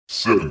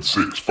7,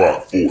 6,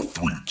 5, 4,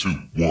 3, 2, 1.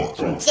 You'll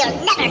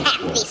never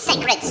have the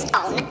sacred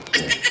stone.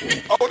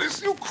 Oh,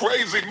 this you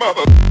crazy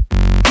mother.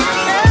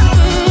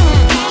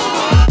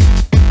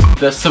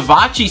 The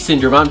Savachi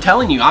syndrome, I'm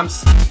telling you, I'm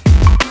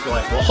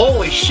like, well,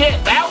 holy shit,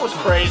 that was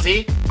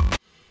crazy.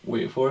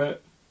 Wait for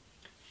it.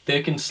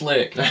 Thick and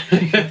slick.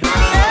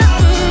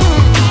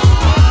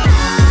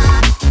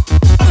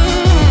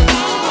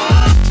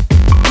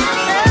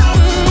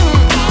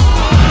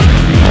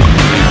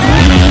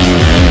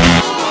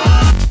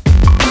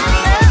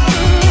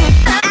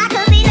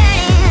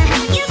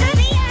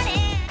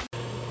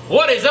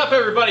 What is up,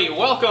 everybody?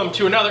 Welcome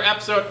to another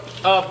episode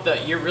of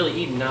the... You're really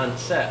eating on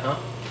set, huh?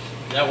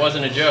 That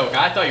wasn't a joke.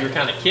 I thought you were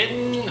kind of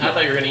kidding. I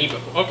thought you were going to eat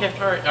before. Okay,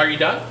 all right. Are you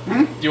done?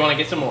 Do you want to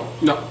get some more?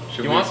 No.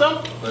 You want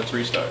some? Let's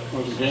restart.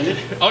 Oh,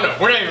 no.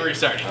 We're not even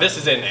restarting. This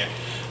is in there.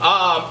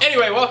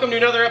 Anyway, welcome to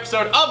another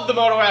episode of the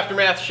Moto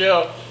Aftermath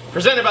Show,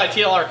 presented by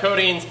TLR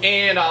Coatings,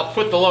 and I'll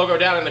put the logo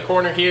down in the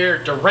corner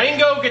here.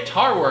 Durango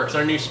Guitar Works,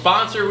 our new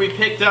sponsor we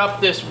picked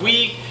up this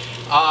week.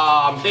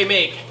 They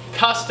make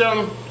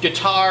custom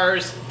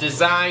guitars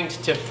designed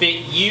to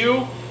fit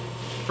you,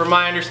 from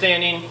my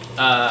understanding.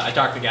 I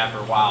talked to the guy for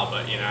a while,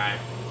 but you know, I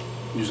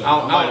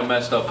might have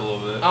messed up a little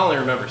bit. I only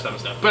remember some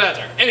stuff, but that's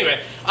all right.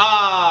 Anyway,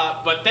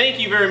 but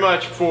thank you very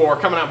much for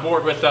coming on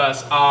board with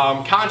us.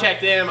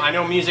 Contact them. I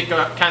know music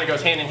kind of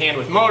goes hand in hand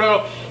with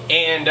Moto,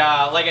 and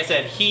like I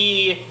said,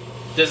 he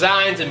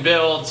designs and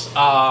builds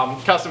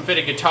custom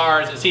fitted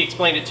guitars. As he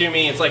explained it to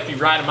me, it's like if you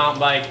ride a mountain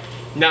bike.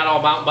 Not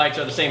all mountain bikes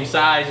are the same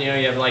size. You know,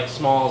 you have like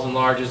smalls and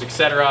larges,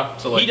 etc.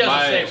 So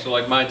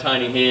like my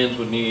tiny hands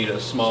would need a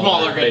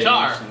smaller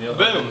guitar.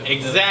 Boom,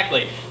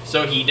 exactly.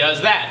 So he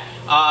does that.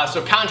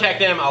 So contact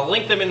them. I'll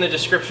link them in the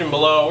description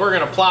below. We're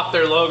gonna plop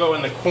their logo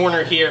in the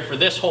corner here for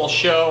this whole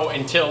show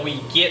until we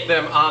get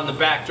them on the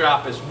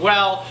backdrop as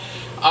well.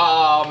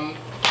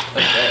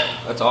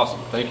 That's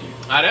awesome. Thank you.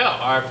 I know.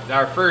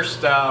 Our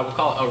first, we'll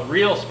call it a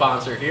real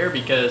sponsor here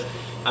because,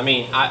 I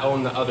mean, I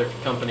own the other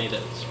company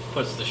that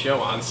puts the show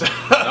on. So. No,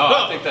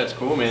 I think that's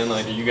cool, man.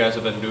 Like, you guys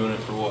have been doing it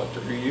for what,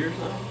 3 years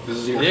now? This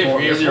is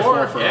year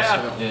four for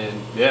us.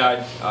 And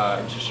yeah,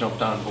 I just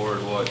jumped on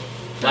board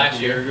last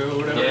year ago or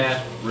whatever.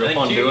 Yeah, real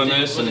fun doing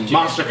this. And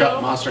Monster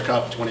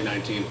Cup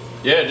 2019.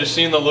 Yeah, just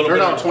seeing the little or bit.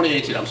 No,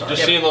 2018. I'm sorry.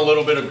 Just seeing the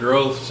little bit of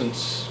growth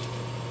since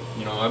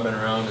I've been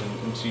around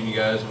and seen you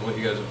guys and what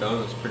you guys have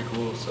done. It's pretty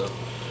cool. So.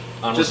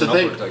 Just to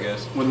think, I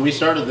guess. When we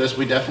started this,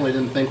 we definitely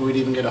didn't think we'd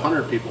even get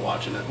 100 people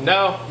watching it.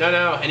 No.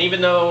 And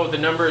even though the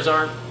numbers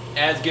aren't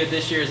as good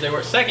this year as they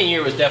were, second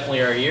year was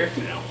definitely our year.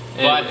 No.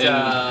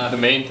 And the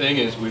main thing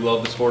is we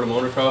love the sport of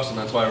motocross, and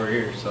that's why we're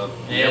here. So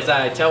as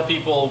I tell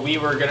people,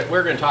 we're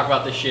gonna talk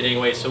about this shit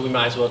anyway, so we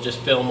might as well just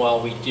film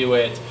while we do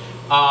it.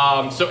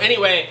 So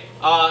anyway,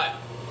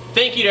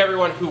 thank you to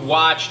everyone who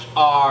watched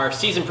our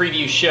season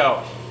preview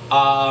show.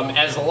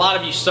 As a lot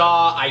of you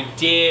saw, I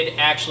did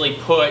actually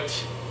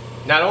put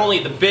not only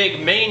the big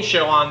main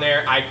show on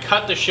there, I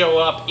cut the show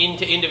up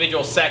into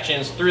individual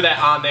sections, threw that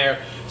on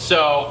there.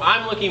 So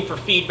I'm looking for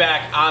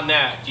feedback on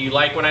that. Do you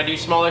like when I do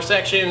smaller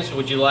sections?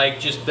 Would you like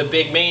just the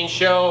big main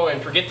show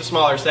and forget the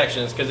smaller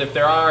sections? Because if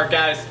there are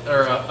guys,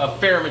 or a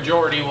fair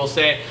majority will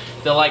say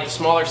they like the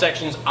smaller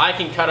sections, I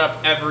can cut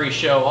up every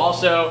show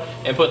also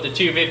and put the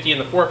 250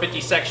 and the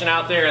 450 section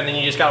out there, and then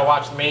you just gotta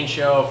watch the main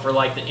show for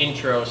like the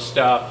intro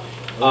stuff.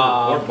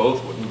 Or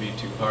both wouldn't be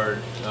too hard.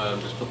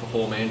 Just put the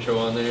whole main show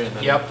on there and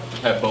then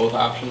have both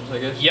options, I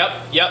guess.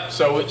 Yep.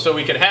 So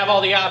we could have all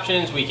the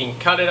options. We can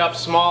cut it up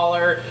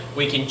smaller.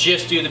 We can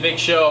just do the big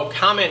show.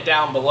 Comment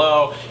down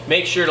below.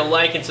 Make sure to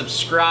like and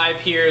subscribe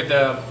here.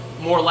 The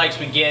more likes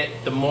we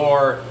get, the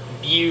more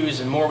views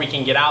and more we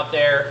can get out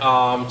there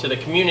to the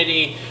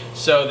community,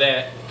 so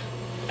that,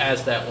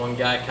 as that one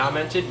guy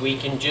commented, we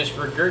can just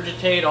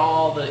regurgitate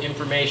all the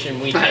information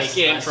we take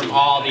in from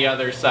all the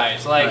other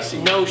sites. Like,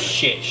 no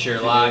shit,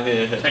 Sherlock.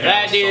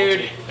 That dude,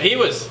 he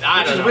was,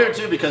 I don't know. Which is weird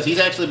too, because he's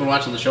actually been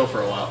watching the show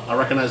for a while. I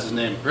recognize his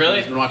name. Really?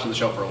 He's been watching the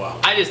show for a while.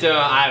 I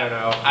don't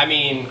know. I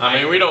mean,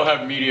 we don't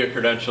have media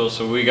credentials,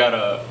 so we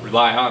gotta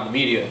rely on the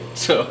media.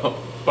 So,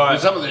 but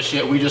some of this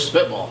shit we just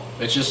spitball.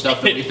 It's just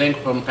stuff that we think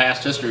from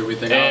past history. We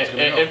think, it's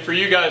gonna go. And for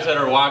you guys that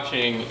are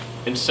watching,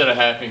 instead of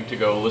having to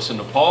go listen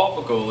to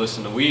Paul, go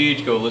listen to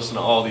Weege, go listen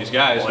to all these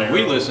guys who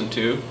we listen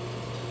to,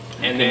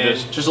 and then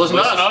just listen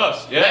to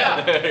us.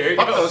 Yeah. There you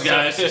Fuck go. those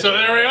guys. So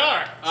there we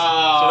are.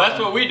 So that's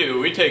what we do.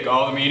 We take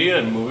all the media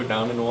and move it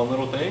down into one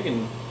little thing,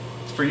 and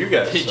it's for you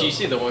guys. Did you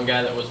see the one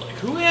guy that was like,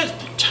 who has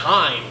the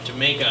time to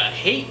make a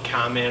hate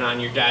comment on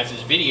your guys'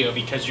 video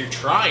because you're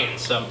trying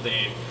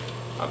something?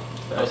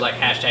 I was like,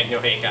 hashtag no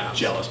hate comments.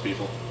 Jealous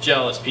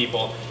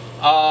people.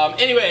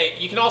 Anyway,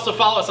 you can also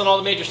follow us on all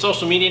the major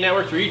social media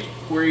networks.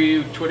 Were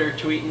you Twitter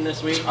tweeting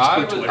this week?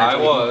 I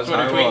was.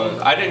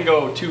 I didn't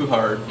go too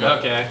hard.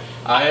 Okay.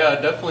 I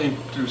definitely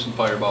threw some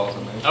fireballs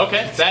in there.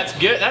 Okay, that's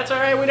good. That's all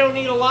right. We don't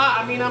need a lot.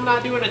 I mean, I'm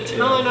not doing a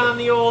ton on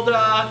the old,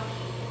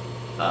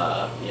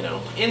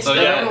 Insta. So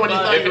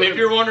yeah, if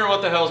you're wondering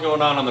what the hell's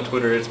going on the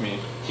Twitter, it's me.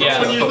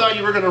 Yeah. When you thought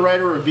you were going to write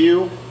a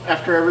review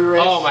after every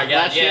race? Oh my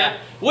god, yeah.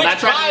 Which, And I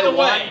tried by to do the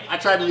one. way, I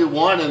tried to do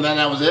one, and then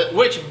that was it.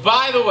 which,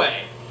 by the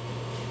way,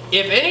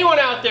 if anyone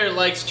out there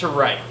likes to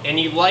write and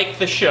you like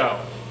the show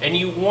and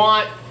you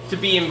want to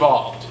be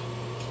involved,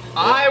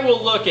 I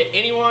will look at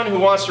anyone who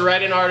wants to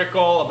write an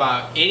article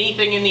about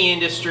anything in the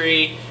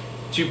industry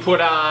to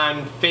put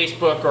on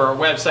Facebook or a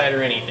website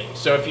or anything.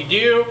 So if you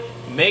do,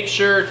 make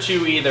sure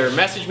to either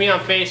message me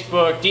on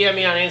Facebook, DM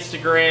me on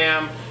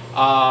Instagram,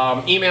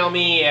 email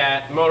me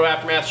at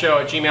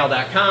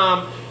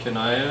motoaftermathshow@gmail.com. Can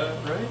I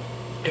write?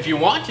 If you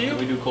want Can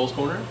we to. do Cole's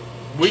Corner?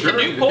 We can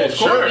do Cole's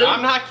Corner. dude.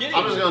 I'm not kidding.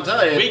 I'm just gonna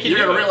tell you, We can you're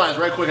do gonna it. realize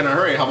right quick in a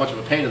hurry how much of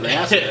a pain in the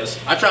ass it is.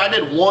 I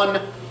did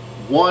one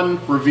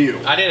review.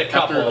 I did a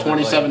couple. After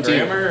 2017.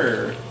 Like grammar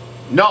or?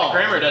 No.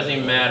 Grammar doesn't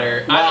even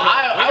matter.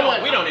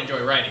 Well, we don't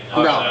enjoy writing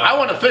though. No, so. I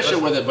went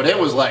efficient with it, but it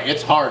was like,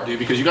 it's hard, dude,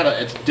 because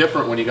it's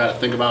different when you gotta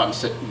think about and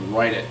sit and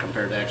write it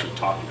compared to actually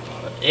talking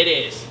about it. It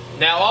is.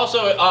 Now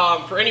also,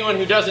 for anyone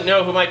who doesn't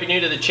know, who might be new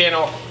to the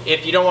channel,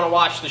 if you don't want to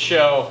watch the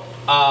show,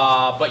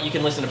 but you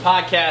can listen to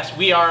podcasts,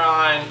 we are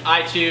on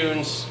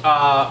iTunes.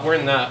 We're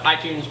in the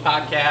iTunes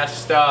podcast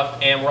stuff,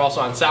 and we're also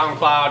on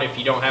SoundCloud if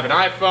you don't have an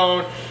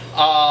iPhone.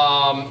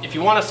 If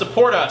you want to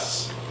support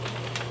us,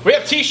 we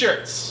have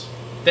t-shirts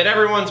that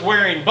everyone's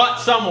wearing but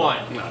someone.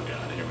 Oh god,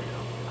 here we go.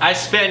 I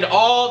spend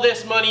all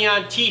this money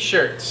on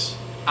t-shirts.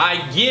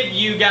 I give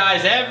you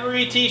guys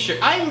every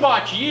t-shirt. I even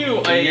bought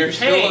you a You're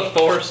still a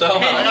Thor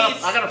sellout.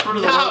 I got a Fruit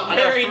of the Loom. not I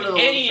got a wearing Fruit of the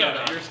Loom any shirt of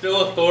on. them. You're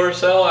still a Thor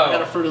sellout. I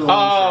got a Fruit of the Loom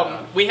shirt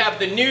on. We have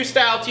the new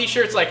style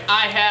t-shirts like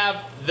I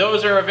have.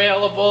 Those are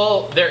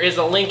available. There is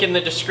a link in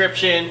the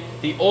description.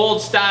 The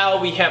old style,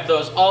 we have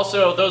those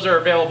also. Those are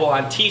available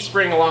on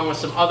Teespring along with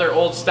some other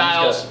old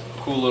styles.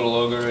 Cool little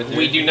logo right there.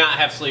 We do not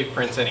have sleeve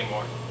prints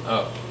anymore.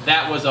 Oh.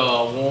 That was a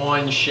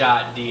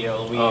one-shot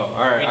deal. All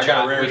right. I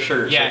got a rare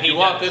shirt. Yeah, so if you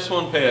want this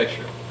one, pay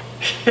extra.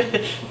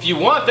 If you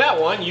want that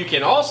one, you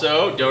can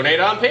also donate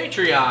on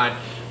Patreon,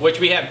 which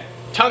we have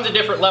tons of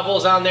different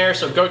levels on there,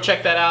 so go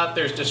check that out.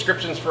 There's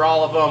descriptions for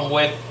all of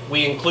them.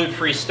 We include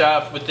free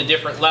stuff with the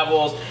different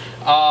levels.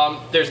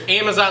 There's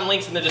Amazon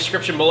links in the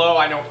description below.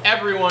 I know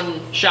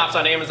everyone shops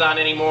on Amazon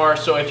anymore,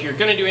 so if you're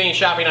going to do any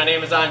shopping on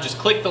Amazon, just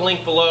click the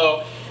link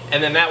below,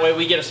 and then that way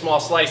we get a small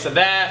slice of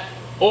that.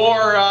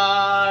 Or,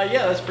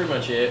 yeah, that's pretty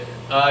much it.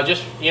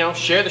 Just,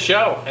 share the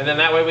show, and then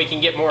that way we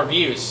can get more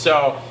views.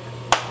 So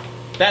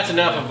that's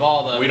enough of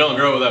all the... We don't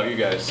grow without you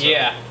guys. So.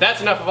 Yeah, that's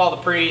enough of all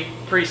the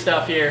pre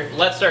stuff here.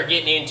 Let's start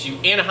getting into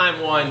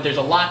Anaheim 1. There's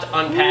a lot to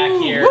unpack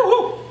here.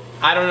 Woo-hoo.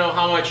 I don't know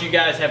how much you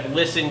guys have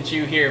listened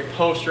to here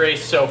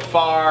post-race so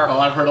far. Oh,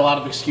 I've heard a lot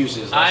of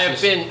excuses.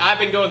 I've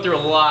been going through a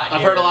lot.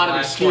 I've here heard a lot in the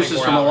of last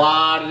excuses 24 from a hours.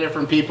 lot of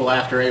different people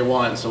after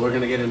A1, so we're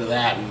going to get into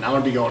that, and I'm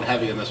going to be going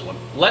heavy in this one.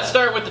 Let's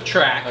start with the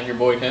track. On your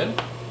boy Ken?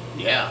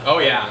 Yeah. Oh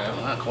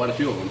yeah. Quite a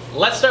few of them.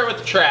 Let's start with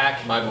the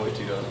track. My boy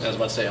too does. I was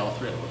about to say all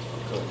three of them.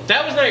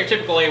 That was not your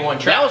typical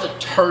A1 track. That was a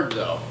turd,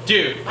 though.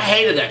 Dude. I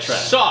hated that track.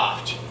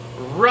 Soft,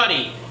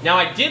 ruddy. Now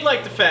I did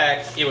like the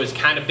fact it was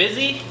kind of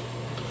busy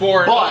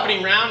for an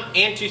opening round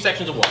and 2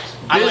 sections of whoops.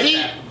 I like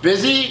that.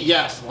 Busy,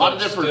 yes. A lot of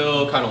different.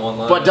 Still kind of one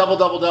line. But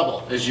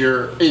double is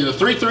your either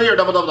 3-3 or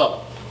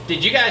double.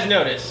 Did you guys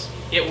notice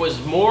it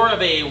was more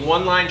of a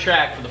one-line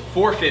track for the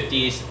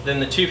 450s than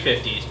the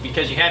 250s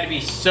because you had to be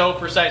so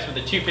precise with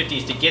the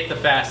 250s to get the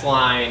fast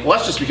line. Well,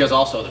 that's just because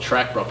also the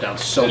track broke down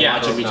so Yeah,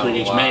 much in broke between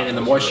down each a lot. main, and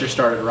the moisture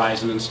started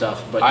rising and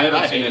stuff. But I dude,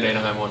 haven't seen hated an it.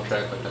 Anaheim 1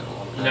 track like that in a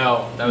long time.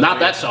 No, that was Not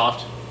weird. that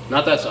soft.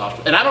 Not that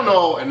soft. And I don't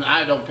know, and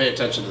I don't pay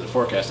attention to the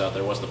forecast out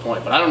there, what's the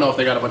point? But I don't know if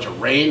they got a bunch of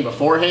rain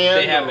beforehand.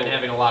 They have or- been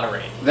having a lot of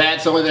rain.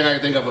 That's the only thing I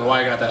can think of with why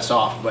I got that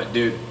soft. But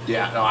dude,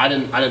 yeah, no, I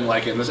didn't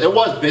like it. And it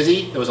was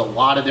busy. There was a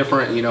lot of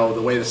different,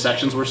 the way the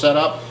sections were set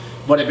up.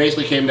 But it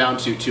basically came down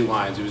to 2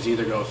 lines. It was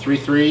either go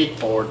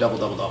 3-3 or double.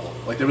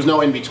 Like there was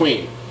no in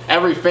between.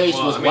 Every face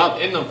was level.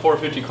 In the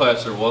 450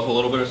 class, there was a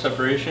little bit of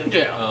separation.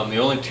 Yeah. The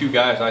only 2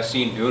 guys I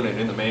seen doing it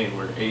in the main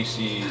were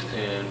AC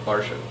and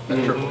Barsha.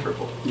 That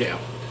triple. Yeah.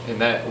 And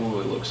that,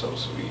 ooh, it looks so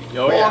sweet.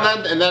 Oh, Well,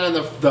 yeah. and then in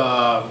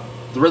the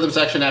rhythm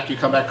section after you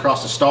come back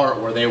across the start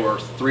where they were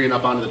 3-ing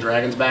up onto the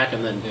Dragon's back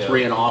and then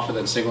 3-ing off and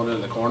then singling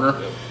in the corner.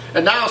 Yep.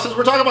 And now, since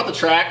we're talking about the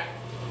track,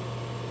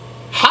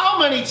 how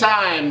many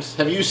times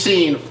have you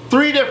seen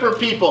 3 different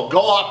people go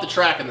off the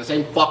track in the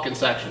same fucking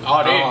section?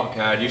 Oh, dude. Oh,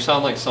 God, you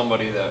sound like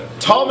somebody that...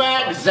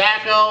 Tomac,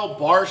 Zacho,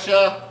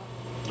 Barsha,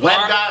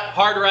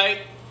 Hard right.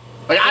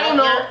 Like I don't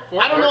know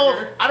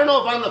Fortner.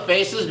 if on the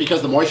faces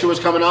because the moisture was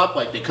coming up,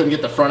 like they couldn't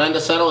get the front end to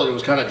settle and it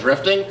was kind of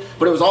drifting,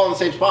 but it was all in the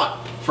same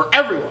spot for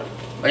everyone.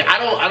 Like I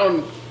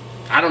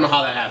don't know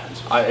how that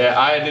happens.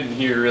 I didn't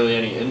hear really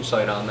any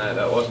insight on that.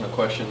 That wasn't a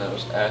question that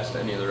was asked to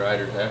any of the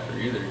riders after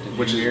either.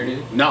 Did you hear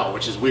anything? No,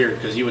 which is weird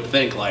because you would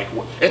think like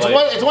it's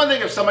Like- one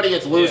thing if somebody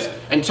gets loose Yeah.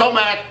 and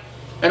Tomac.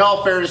 In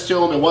all fairness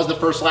to him, it was the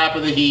first lap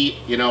of the heat.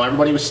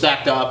 Everybody was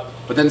stacked up,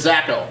 but then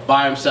Zacho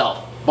by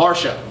himself.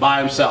 Barsha by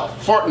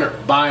himself.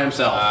 Fortner by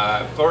himself.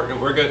 Fortner,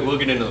 we're good. We'll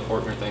get into the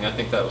Fortner thing. I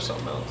think that was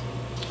something else.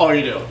 Oh,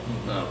 you do?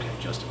 Okay,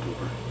 Justin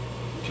Cooper.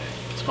 Okay,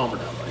 let's calm her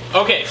down, buddy.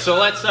 Okay, so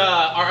let's,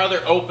 our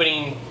other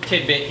opening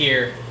tidbit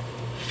here.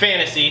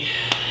 Fantasy.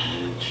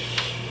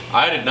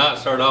 I did not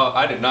start out.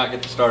 I did not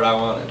get the start I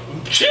wanted.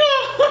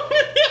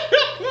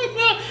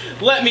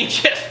 Let me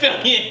just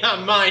fill you in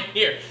on mine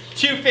here.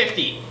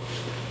 250.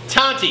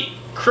 Tonti,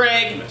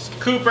 Craig,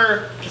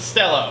 Cooper,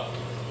 Costello.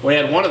 We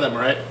had one of them,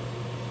 right?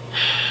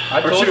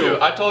 I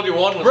told you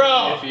one was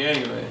Bro. iffy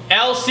anyway.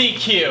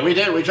 LCQ. We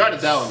did. We tried to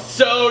tell him.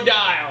 So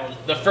dialed.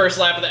 The first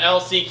lap of the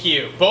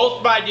LCQ.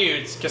 Both my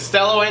dudes,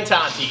 Costello and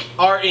Tonti,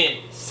 are in.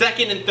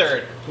 Second and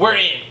third. We're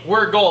in.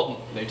 We're golden.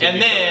 They take And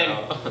each then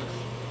other out.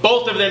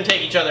 both of them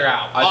take each other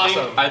out.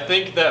 Awesome. I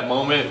think that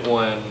moment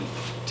when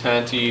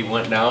Tanti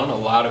went down, a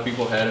lot of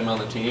people had him on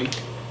the team,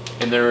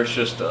 and there was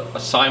just a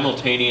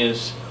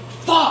simultaneous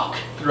fuck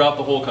throughout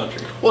the whole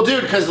country. Well,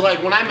 dude, because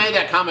like when I made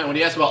that comment when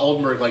he asked about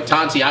Oldenburg, like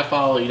Tonti, I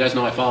follow. You guys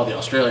know I follow the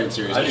Australian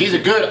series. Like, he's a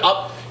good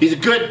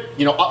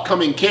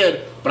upcoming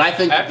kid. But I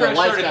think After the I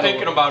lights started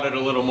thinking about it a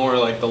little more,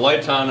 like the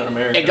lights on in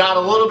America, it got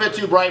a little bit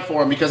too bright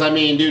for him because I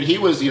mean, dude, he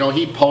was he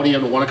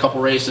podiumed, won a couple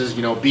races,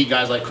 beat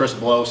guys like Chris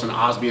Bloss and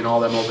Osby and all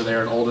them over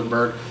there in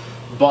Oldenburg.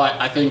 But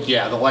I think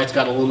the lights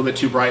got a little bit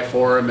too bright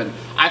for him, and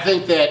I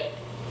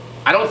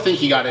don't think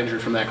he got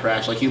injured from that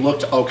crash. Like he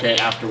looked okay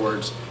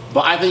afterwards.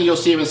 But I think you'll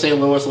see him in St.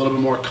 Louis a little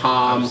bit more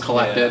calm,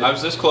 collected. Yeah, I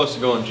was this close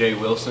to going Jay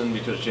Wilson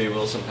because Jay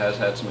Wilson has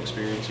had some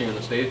experience here in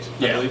the States,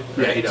 I believe.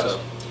 Yeah, he does. So,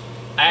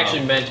 I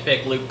actually meant to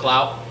pick Luke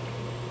Clout.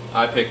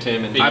 I picked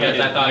him and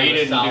Because I thought he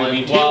was solid.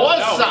 He Well, was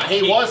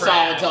solid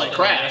crashed until he in the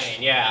crashed.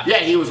 rain, yeah. Yeah,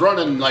 he was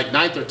running like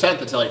 9th or 10th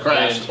until he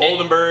crashed. And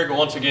Oldenburg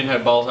once again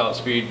had balls out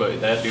speed,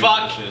 but that dude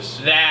Fuck was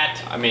just.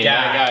 that I mean, guy.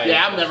 that guy.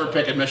 Yeah, I'm never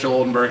picking Mitchell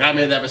Oldenburg. I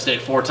made that mistake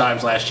 4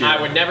 times last year.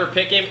 I would never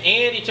pick him,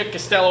 and he took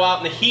Costello out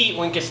in the heat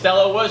when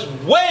Costello was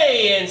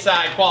way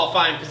inside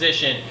qualifying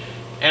position.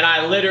 And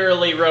I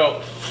literally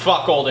wrote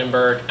 "fuck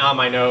Oldenburg" on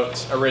my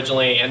notes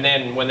originally, and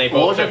then when they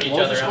both took each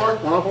other score?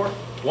 out, 104?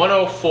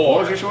 104. What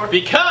was your score?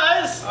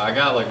 Because I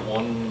got like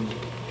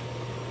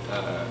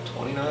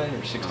 29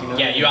 or 69.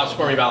 yeah, you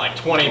outscored me by like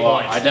 20 Well,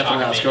 points. I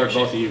definitely Fucking outscored shit.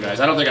 both of you guys.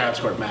 I don't think I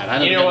outscored Matt.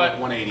 I You know what? like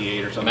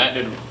 188 or something. Matt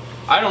didn't.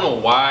 I don't know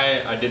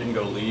why I didn't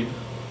go lead.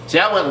 See,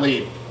 I went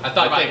lead. I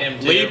thought about I him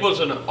think too. lead was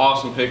an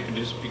awesome pick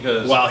just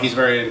because Well, he's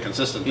very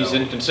inconsistent. he's though.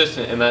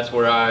 inconsistent, and that's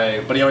where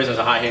I But he always has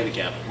a high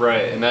handicap.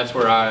 right, and that's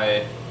where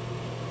I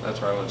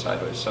went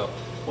sideways. So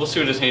we'll see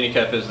what his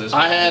handicap is this.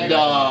 I week. had You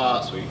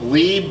guys this week.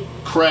 Lieb,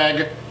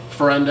 Craig,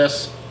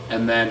 Ferendis,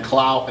 and then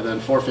Clout, and then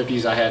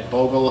 450s. I had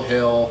Bogle,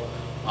 Hill,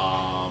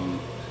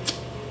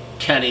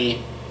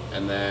 Kenny,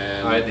 and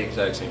then I had the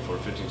exact same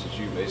 450s as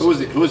you,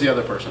 basically. who was the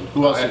other person?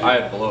 Who else? did you- I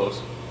had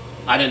blows.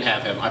 I didn't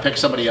have him. I picked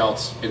somebody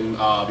else in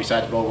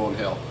besides Bogle and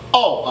Hill.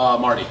 Oh,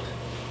 Marty.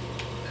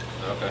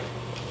 Okay.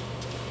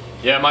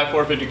 Yeah, my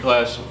 450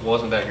 class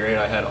wasn't that great.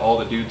 I had all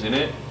the dudes in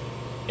it,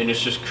 and it's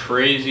just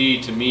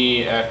crazy to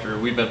me after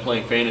we've been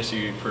playing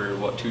fantasy for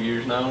 2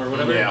 years now or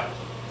whatever. Yeah.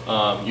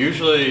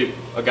 Usually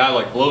a guy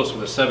like Blows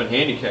with a 7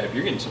 handicap,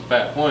 you're getting some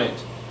fat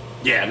points.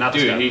 Yeah, not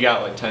this Dude, guy. he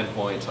got like 10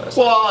 points last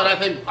Well,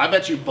 and I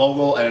bet you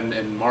Bogle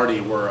and Marty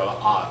were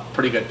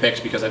pretty good picks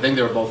because I think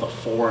they were both a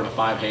 4 and a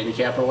 5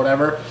 handicap or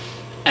whatever.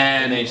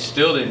 and they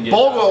still didn't get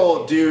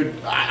Bogle, dude,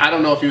 I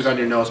don't know if he was on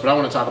your notes, but I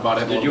want to talk about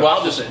him. Did a you little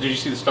watch bit. this? Did you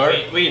see the start?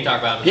 We can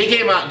talk about it. He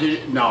came out,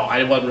 dude. No,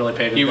 I wasn't really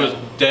paying He was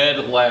attention.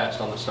 dead last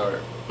on the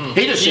start.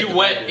 He just He shit the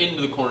went bed, dude.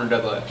 into the corner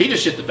dead last. He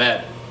just shit the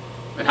bed.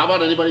 And how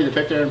about anybody to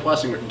pick Darren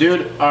Plessinger?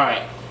 Dude, all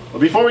right. Well,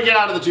 before we get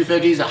out of the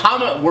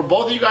 250s, were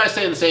both of you guys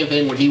saying the same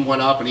thing when he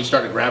went up and he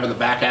started grabbing the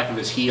back half of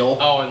his heel?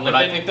 Oh, and But I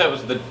Lippin? think that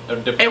was a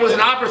different. It was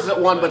an opposite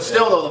one, but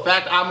still, though, the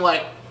fact I'm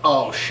like,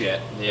 oh shit.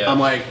 Yeah. I'm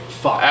like,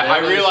 fuck. I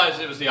there it is.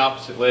 realized it was the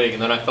opposite leg,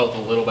 and then I felt a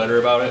little better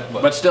about it.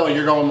 But still,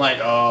 you're going like,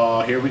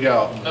 oh, here we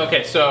go.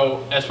 Okay,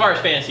 so as far as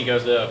fantasy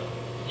goes, though,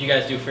 you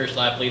guys do first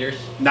lap leaders.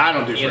 No, I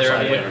don't do Either first of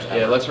side you? winners.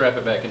 yeah, let's wrap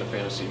it back into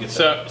fantasy. Get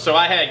that. So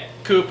I had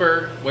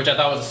Cooper, which I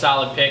thought was a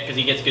solid pick because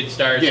he gets good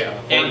starts. Yeah.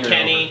 And Orton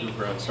Kenny, over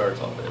Cooper on starts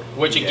all day.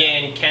 which Yeah.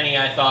 again, Kenny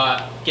I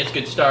thought gets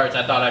good starts.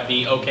 I thought I'd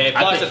be okay. I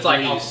Plus, picked it's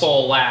like a Freeze.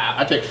 full lap.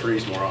 I pick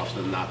Freeze more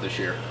often than not this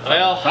year.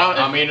 Well,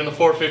 I mean, in the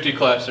 450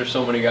 class, there's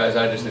so many guys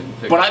I just didn't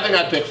pick. But I think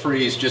I'd pick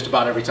Freeze just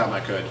about every time I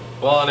could.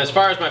 well, and as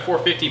far as my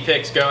 450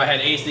 picks go, I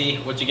had AC,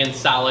 which again,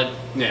 solid.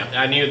 Yeah.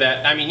 I knew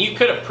that. I mean, you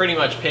could have pretty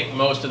much picked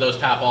most of those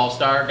top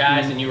all-star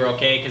guys, Mm-hmm. and you were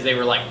okay because they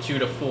were like 2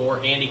 to 4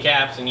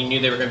 handicaps, and you knew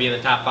they were going to be in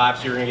the top 5,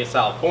 so you were going to get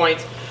solid points.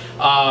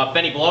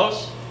 Benny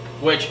Blows,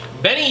 which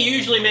Benny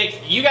usually makes.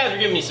 You guys are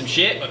giving me some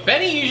shit, but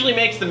Benny usually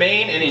makes the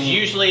main and is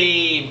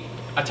usually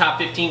a top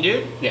 15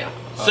 dude. Yeah.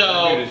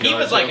 So he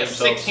was like a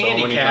 6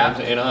 handicap.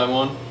 Anaheim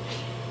one.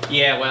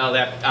 Yeah, well,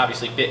 that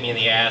obviously bit me in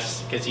the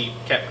ass because he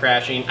kept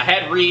crashing. I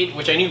had Reed,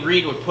 which I knew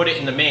Reed would put it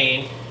in the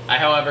main. I,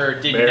 however,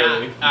 did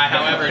Barely.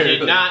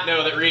 did not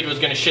know that Reed was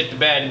going to shit the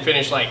bed and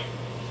finish like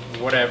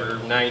whatever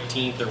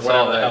 19th or That's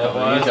all whatever the that. hell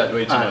it I mean, he's was. got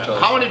way too much other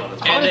How many, stuff on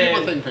his how And many then-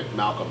 people think picked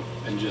Malcolm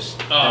and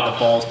just Oh. had the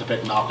balls to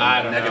pick Malcolm I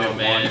at don't know, -1?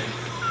 man.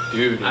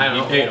 Dude, I don't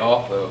he know. paid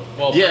off though.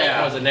 Well, Yeah,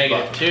 Brent was a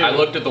negative but too. I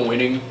looked at the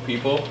winning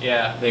people.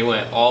 Yeah. They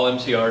went all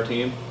MCR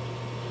team.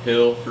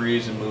 Hill,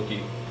 Freeze, and Mookie.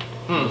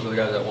 Those are the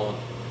guys that won.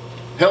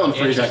 Hill and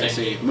Freeze I can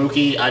see.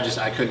 Interesting. Mookie,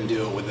 I couldn't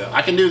do it with the.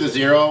 I can do the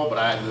 0, but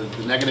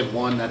the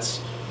 -1. That's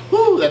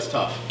Woo, that's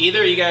tough.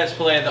 Either of you guys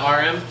play the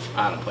RM?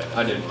 I don't play that.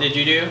 I didn't. Did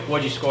you do?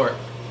 What'd you score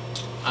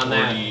on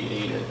that?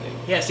 48, I think.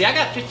 Yeah, see, I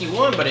got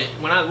 51, but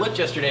when I looked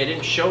yesterday, it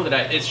didn't show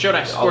that it showed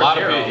I A scored lot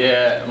 0. of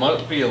it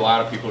must be a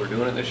lot of people are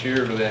doing it this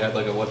year. Do they have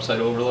like a website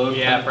overload?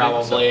 Yeah, type thing?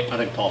 probably. I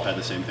think Paul had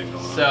the same thing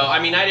going on. So, I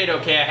mean, I did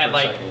okay. I had For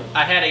second.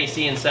 I had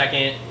AC in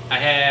second. I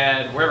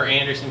had wherever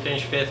Anderson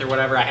finished 5th or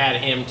whatever. I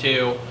had him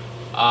too,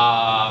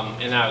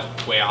 and I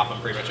was way off on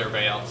pretty much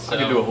everybody else. So. I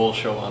could do a whole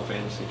show on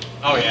fantasy.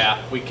 Oh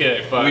yeah, we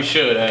could. But We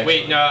should, actually.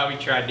 Wait, no, we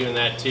tried doing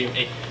that too.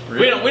 Hey,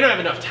 Really? We don't have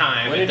enough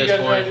time When at did you this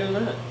guys try point.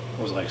 doing that?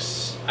 It was like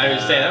I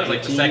would say that was like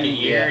the 18? second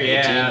year,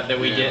 yeah, 18? that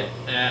we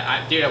Yeah.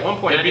 did. Dude, at one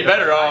point It'd I be did a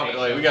better off. Friday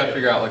Like show, we gotta too.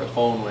 figure out like a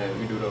phone way.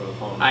 We can do it over the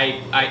phone.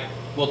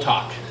 We'll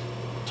talk.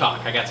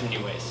 I got some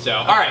new ways. So,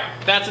 all right,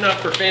 that's enough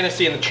for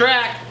fantasy and the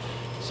track.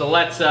 So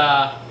let's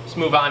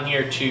move on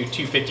here to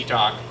 250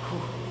 talk.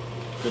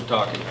 Good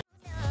talking.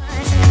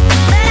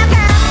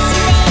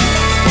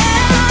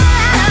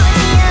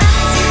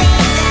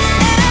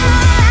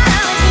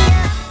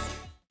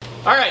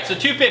 All right, so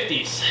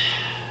 250s.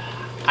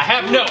 I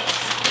have notes.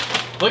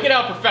 Look at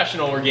how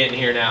professional we're getting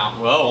here now.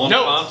 Well, one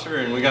Notes. sponsor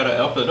and we gotta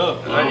up it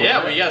up.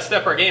 Yeah, we gotta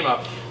step our game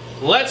up.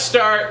 Let's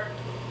start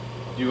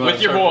You wanna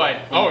with your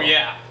start boy. Oh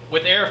yeah,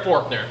 with Air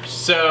Forkner.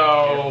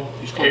 So,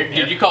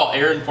 Did you call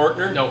Aaron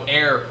Forkner? no,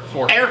 Air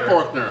Forkner. Air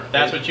Forkner.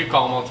 That's what you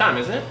call him all the time,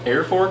 isn't it?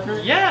 Air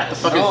Forkner? Yes.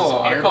 fuck is No, this,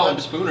 I Air call him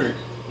Bud? Spooner.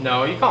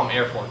 No, you call him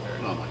Air Forkner.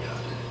 Oh my god.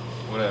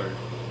 Whatever.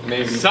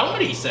 Maybe.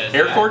 Somebody says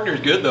Air that.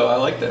 Forkner's good though. I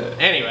like that.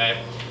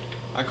 Anyway,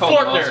 I call him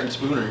Forkner. Austin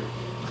Spooner.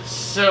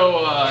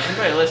 so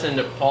anybody listened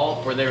to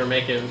Pulp where they were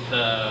making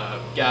the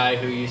guy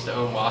who used to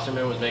own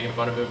Wasserman was making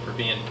fun of him for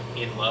being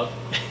in love?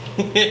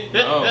 No,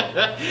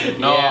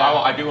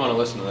 Yeah. I do want to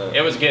listen to that.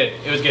 It was good.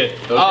 It was good.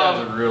 Those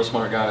guys are real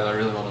smart guys. I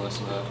really want to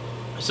listen to that.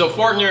 So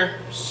Forkner,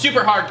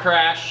 super hard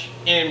crash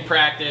in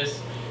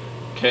practice.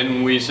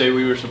 Can we say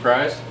we were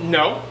surprised?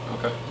 No,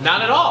 Okay.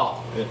 not at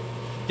all. Yeah.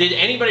 Did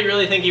anybody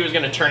really think he was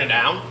going to turn it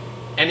down?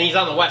 And he's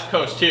on the West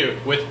Coast too,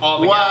 with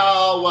all the guys.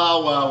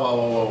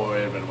 Well,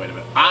 wait a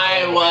minute.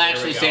 I will Here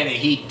actually we say go. that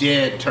he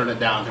did turn it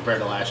down compared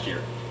to last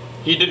year.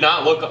 He did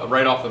not look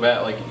right off the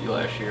bat like he did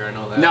last year. I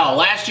know that. No,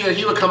 last year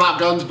he would come out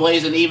guns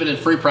blazing even in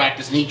free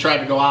practice, and he tried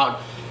to go out.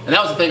 And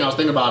that was the thing I was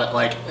thinking about it.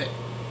 Like,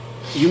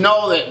 you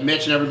know that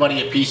Mitch and everybody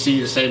at PC,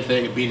 the same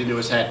thing, and beat into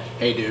his head.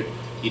 Hey, dude,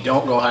 you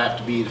don't go have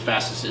to be the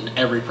fastest in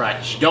every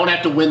practice. You don't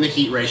have to win the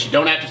heat race. You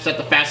don't have to set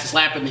the fastest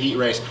lap in the heat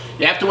race.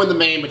 You have to win the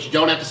main, but you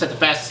don't have to set the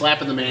fastest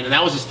lap in the main. And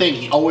that was his thing.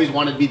 He always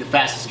wanted to be the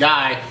fastest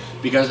guy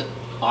because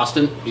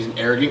Austin, he's an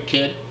arrogant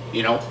kid.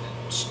 You know,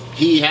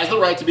 he has the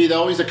right to be,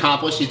 though. He's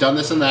accomplished. He's done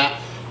this and that.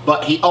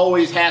 But he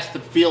always has to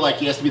feel like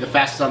he has to be the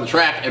fastest on the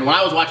track. And when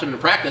I was watching him in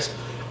practice,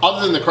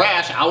 other than the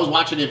crash, I was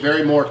watching a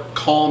very more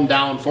calm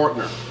down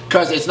Forkner.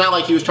 Because it's not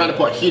like he was trying to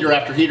put heater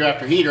after heater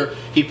after heater.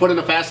 He put in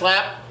a fast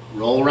lap,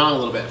 roll around a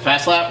little bit.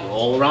 Fast lap,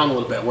 roll around a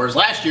little bit. Whereas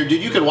last year,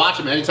 dude, you could watch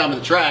him any time on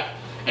the track,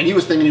 and he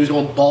was thinking he was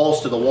going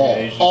balls to the wall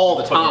Yeah, he's just all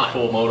the putting time.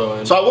 Full moto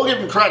in. So I will give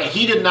him credit.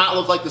 He did not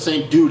look like the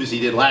same dude as he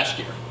did last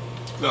year.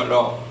 Not at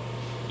all.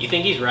 You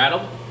think he's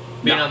rattled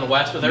being No. on the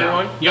West with No.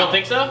 everyone? You don't No.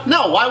 think so?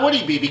 No, why would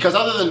he be? Because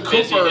other than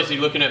Cooper, Is he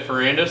looking at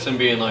Ferrandis and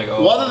being like,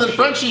 oh? well, other than shit.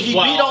 Frenchie, he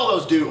Well, beat all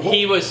those dudes.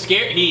 He was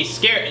scared. He's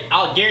scared.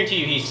 I'll guarantee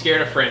you, he's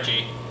scared of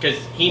Frenchie because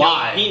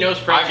Why? he knows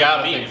Frenchie. I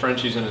gotta beat think him.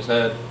 Frenchie's in his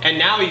head. And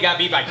now he got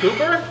beat by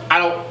Cooper. I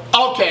don't.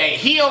 Okay,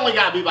 he only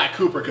got beat by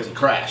Cooper because he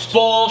crashed.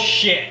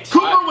 Bullshit.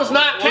 Cooper was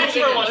not Well,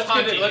 catching Cooper him. was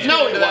hunting. Let's No,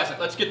 get he into that. wasn't.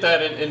 Let's get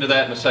that into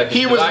that in a second.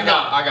 He 'cause was I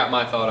not. got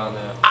my thought on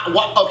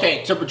that.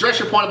 Okay, to address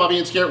your point about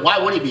being scared, why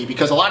would he be?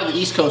 Because a lot of the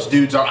East Coast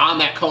dudes are on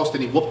that coast,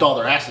 and he whooped all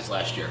their asses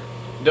last year.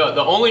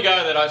 The only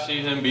guy that I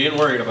see him being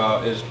worried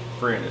about is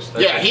Ferrandis.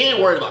 Yeah, he ain't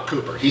worried about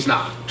Cooper. He's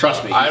not.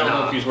 Trust me. I don't know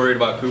not. if he's worried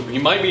about Cooper. He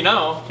might be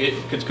now,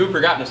 because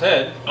Cooper got in his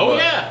head. Oh but-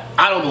 yeah.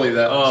 I don't believe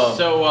that.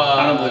 So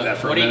I don't believe that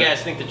for a what do you minute.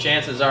 guys think the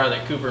chances are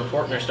that Cooper and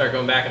Forkner start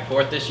going back and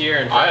forth this year?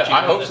 And I Frenchie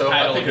wins hope this so. I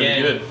title think again?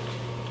 it'll be good.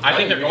 I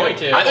think they're going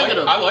to. I think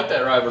I like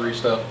that rivalry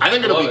stuff. I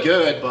think it'll Love be it.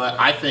 good, but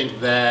I think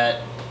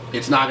that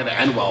it's not going to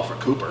end well for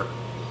Cooper.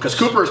 Because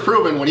Cooper has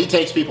proven when he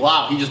takes people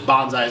out, he just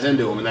bonsais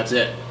into them, and that's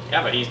it.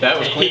 Yeah, but he's That gonna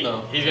was take- clean,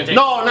 though. He's gonna take.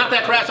 No, not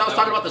that crash. I was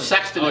talking about the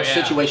Sexton Oh, yeah.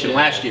 situation Yeah.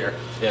 last year.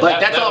 Yeah,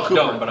 Like, that's that all was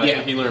Cooper. dumb, but I yeah.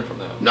 think he learned from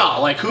that.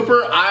 No, like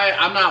Cooper,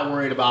 I'm not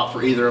worried about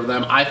for either of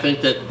them. I think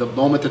that the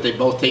moment that they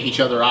both take each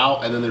other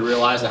out and then they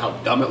realize that how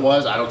dumb it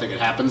was, I don't think it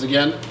happens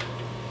again.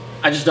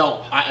 I just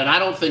don't. And I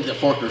don't think that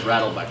Forkner's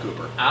rattled by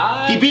Cooper.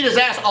 He beat his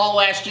ass all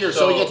last year,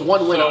 so he gets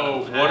one win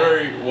on him.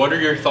 So what are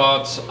your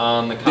thoughts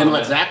on the Didn't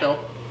let comment? Zacho.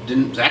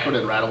 Zacho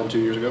didn't rattle him 2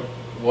 years ago.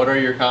 What are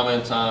your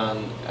comments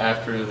on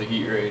after the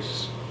heat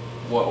race?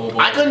 What old boy,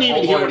 I couldn't even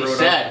old hear boy what he wrote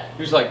said. up?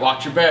 He was like,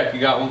 "Watch your back, you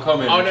got one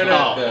coming." Oh or no something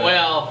no. like that.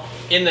 Well,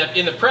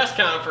 in the press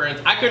conference,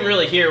 I couldn't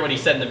really hear what he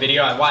said in the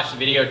video. I watched the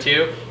video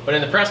too, but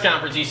in the press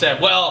conference, he said,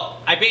 "Well,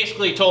 I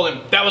basically told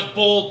him that was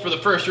bold for the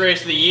first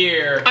race of the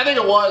year." I think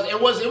it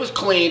was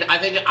clean. I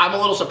think I'm a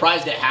little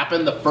surprised it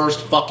happened the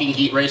first fucking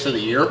heat race of the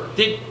year.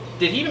 Did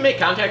did he even make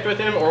contact with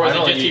him, or was I it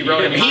don't just think he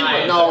rode him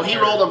high? No, he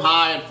rolled him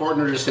high, and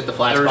Fortner just hit the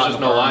flat There was spot. just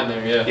in the no berm. line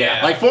there, yeah.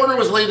 Yeah, like Fortner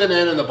was leading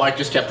in, and the bike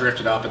just kept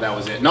drifting up, and that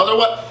was it. No, there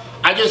was.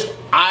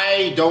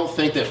 I don't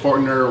think that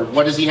Fortner.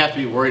 What does he have to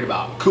be worried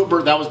about?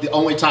 Cooper. That was the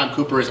only time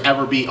Cooper has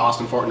ever beat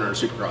Austin Fortner in a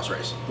Supercross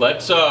race.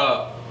 Let's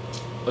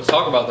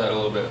talk about that a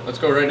little bit. Let's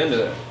go right into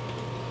that.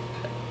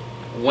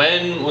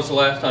 When was the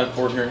last time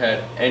Fortner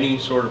had any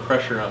sort of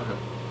pressure on him?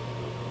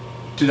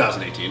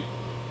 2018,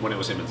 when it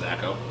was him and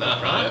Zacho. That's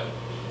probably it.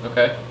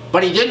 Okay.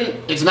 But he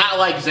didn't. It's not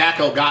like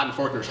Zacho got in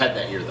Fortner's head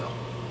that year, though.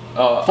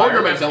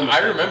 Fortner makes own I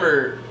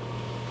remember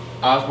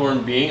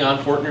Osborne being on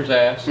Fortner's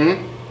ass.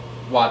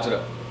 Mm-hmm. Wads it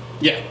up.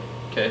 Yeah.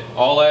 Okay.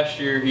 All last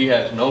year he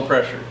has no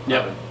pressure.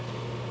 Yep. on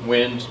him.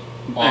 Wins.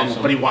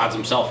 Awesome. But he wads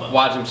himself up.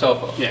 Wads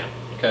himself up. Yeah.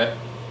 Okay.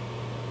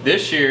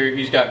 This year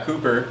he's got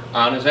Cooper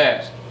on his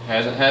ass.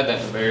 Hasn't had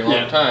that in a very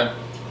long time.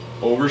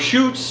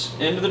 Overshoots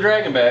into the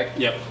dragon back.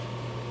 Yep.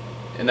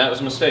 And that was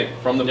a mistake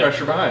from the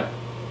pressure behind.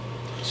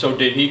 So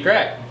did he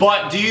crack?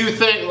 But do you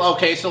think?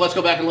 Okay, so let's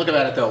go back and look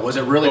at it though. Was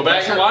it really? Go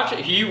back pressure? and watch it.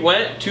 He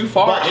went too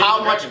far. But into how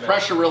the much dragon back.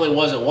 pressure really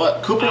was it?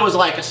 What Cooper was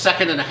like a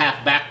second and a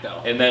half back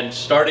though. And then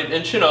started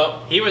inching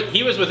up. He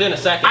was within a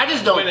second. I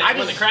just don't- When, I when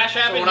just- the crash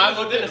happened, When he I was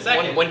looked within at a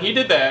second. when he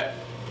did that,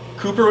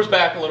 Cooper was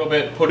back a little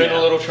bit, put in a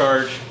little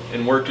charge,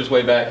 and worked his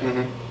way back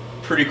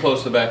pretty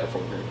close to the back of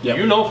Fortner. Yep.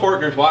 You know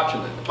Fortner's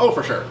watching that. Oh,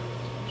 for sure.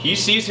 He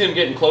sees him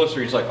getting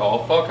closer. He's like,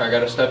 oh, fuck, I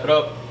got to step it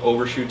up.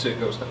 Overshoots it,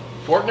 goes down.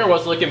 Fortner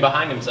was looking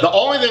behind himself. The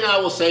only thing I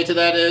will say to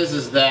that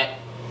is that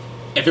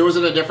if it was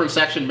in a different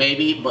section,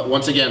 maybe. But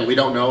once again, we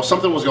don't know.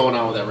 Something was going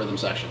on with that rhythm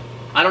section.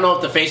 I don't know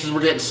if the faces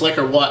were getting slick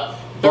or what.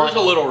 There was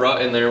a little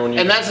rut in there when you.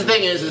 And that's the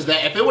thing is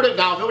that if it would have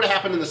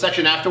happened in the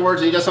section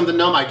afterwards and he does something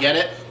dumb, I get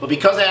it. But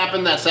because it happened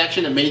in that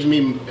section, it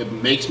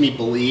makes me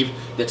believe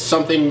that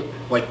something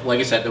like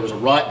I said, there was a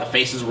rut. The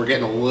faces were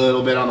getting a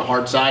little bit on the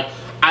hard side.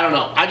 I don't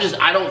know.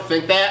 I don't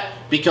think that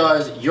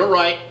because you're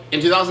right. In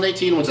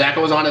 2018, when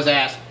Zacho was on his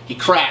ass, he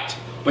cracked.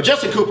 But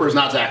Justin Cooper is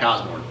not Zach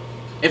Osborne.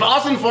 If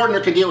Austin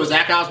Fortner can deal with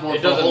Zach Osborne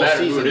it for the doesn't whole matter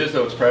season, who it is,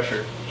 though, it's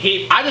pressure.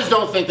 I just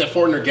don't think that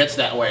Fortner gets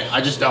that way. I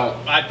just don't.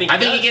 I think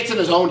he gets in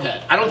his own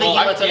head. I don't think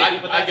he lets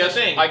it. but that's the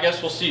thing. I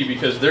guess we'll see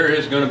because there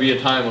is going to be a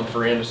time when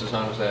Ferrandis is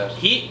on his ass.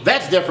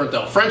 That's different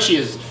though.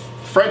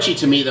 Frenchie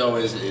to me though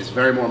is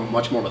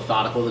much more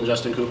methodical than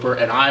Justin Cooper,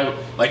 and I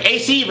like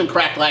AC even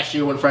cracked last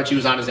year when Frenchie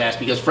was on his ass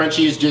because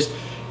Frenchie is just.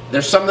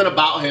 There's something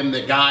about him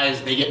that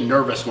guys, they get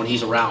nervous when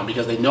he's around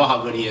because they know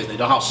how good he is. They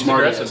know how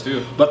smart he is.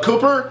 Too. But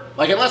Cooper,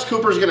 unless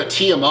Cooper's going to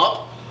tee him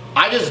up,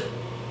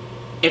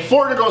 if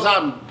Fortner goes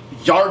out and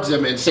yards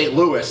him in St.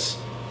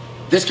 Louis,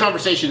 this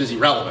conversation is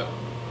irrelevant.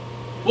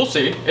 We'll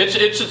see.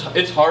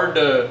 It's hard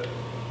to,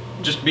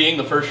 just being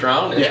the first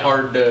round, it's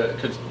hard to,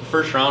 because the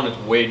first round is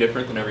way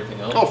different than everything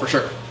else. Oh, for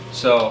sure.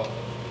 So,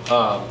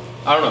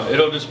 I don't know.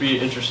 It'll just be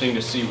interesting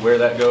to see where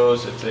that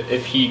goes.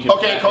 If he can.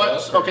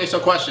 So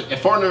question: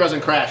 if Fortner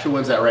doesn't crash, who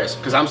wins that race?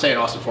 Because I'm saying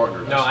Austin Fortner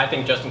does. No, I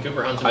think Justin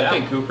Cooper hunts him down. I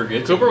think Cooper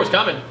gets. Cooper was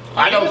coming.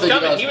 I don't think he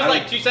does. He was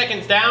like 2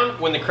 seconds down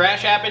when the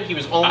crash happened. He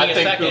was only a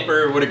second. I think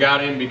Cooper would have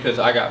got him because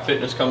I got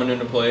fitness coming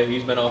into play.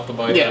 He's been off the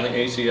bike on the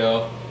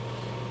ACL,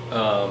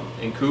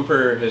 and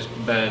Cooper has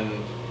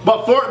been.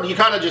 But Fortner, you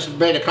kind of just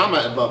made a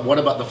comment. But what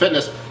about the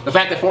fitness? The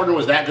fact that Fortner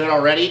was that good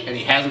already, and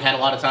he hasn't had a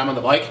lot of time on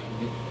the bike.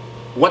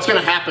 What's going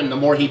to happen the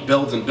more he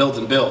builds and builds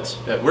and builds?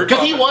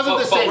 Because he wasn't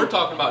the same. But we're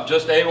talking about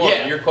just A1.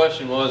 Yeah. Your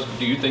question was,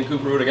 do you think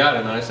Cooper would have got it?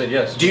 And I said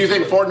yes. Do you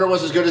think Fortner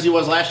was as good as he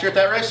was last year at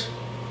that race?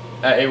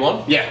 At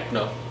A1? Yeah.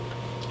 No.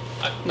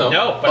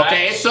 No. But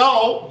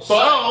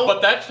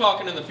But that's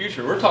talking in the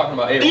future. We're talking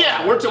about A1.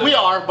 Yeah, we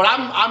are. But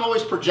I'm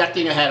always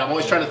projecting ahead. I'm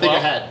always trying to think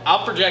ahead.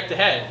 I'll project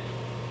ahead.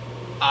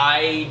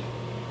 I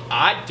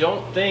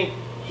don't think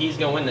he's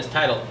going to win this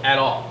title at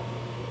all.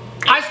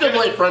 I still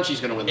believe Frenchie's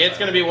going to win the title. It's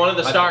going to be one of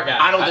the star guys.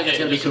 I don't think it's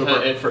going to be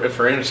Cooper. If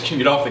Ferrandis can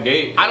get off the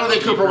gate. I don't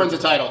think Cooper wins the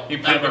title. He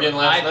proved again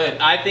last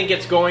night. I think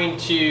it's going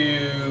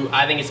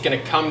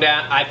to come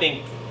down. I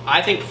think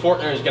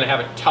Fortner is going to have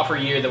a tougher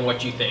year than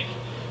what you think.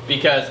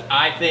 Because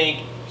I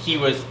think he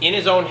was in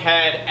his own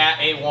head at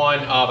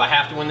A1 of I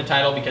have to win the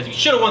title because he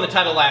should have won the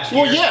title last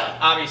year. Well, yeah.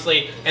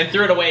 Obviously, and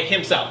threw it away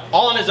himself.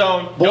 All on his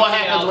own. But what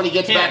happens when he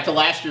gets back to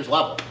last year's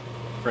level?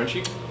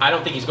 Frenchie? I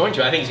don't think he's going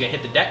to. I think he's going to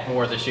hit the deck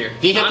more this year.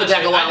 He hit the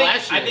deck a lot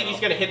last year. I think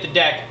he's going to hit the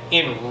deck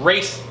in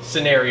race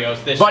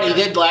scenarios this year. But he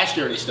did last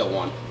year and he still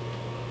won.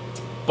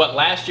 But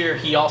last year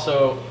he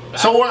also...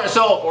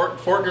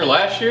 Fortner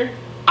last year?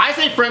 I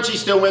say Frenchie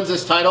still wins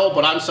this title,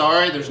 but I'm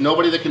sorry, there's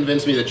nobody that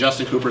convinced me that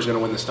Justin Cooper's going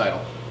to win this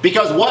title.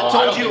 Because what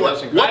told you?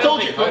 I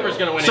don't think Cooper's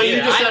going to win it. So you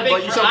just said,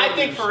 I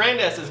think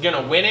Ferrandis is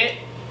going to win it.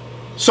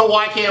 So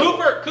why can't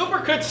Cooper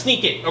could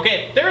sneak it.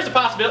 Okay, there is a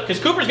possibility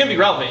because Cooper's going to be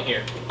relevant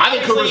here. I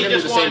think Cooper's going to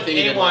do the same thing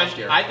he did last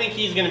year. I think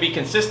he's going to be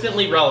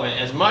consistently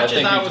relevant. As much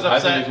as I was upset, I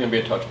think he's going to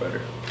be a touch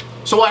better.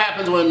 So what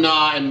happens when?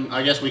 And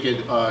I guess we could.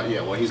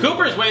 He's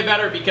Cooper's way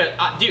better because,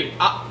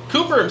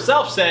 Cooper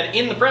himself said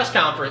in the press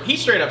conference, he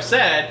straight up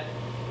said,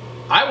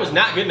 "I was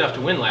not good enough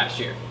to win last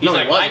year." He's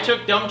like, "I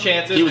took dumb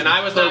chances and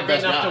I was not good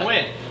enough to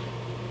win."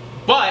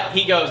 But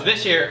he goes,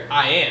 "This year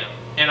I am."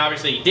 and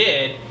obviously he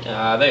did.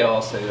 They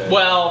all say that.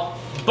 Well,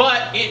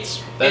 but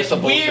it's the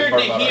bullshit weird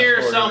part to about our hear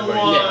sport.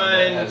 someone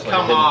has, like,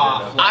 come hidden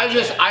off.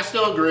 agenda. I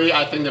still agree.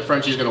 I think that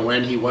Frenchie's going to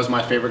win. He was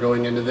my favorite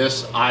going into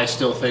this. I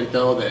still think,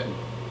 though, that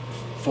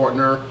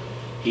Fortner,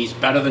 he's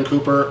better than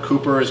Cooper.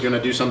 Cooper is going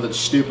to do something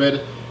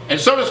stupid. And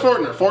so does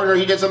Fortner. Fortner,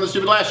 he did something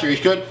stupid last year. He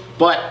could.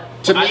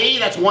 But to me,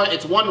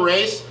 it's one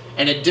race,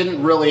 and it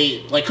didn't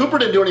really... Like, Cooper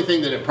didn't do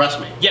anything that impressed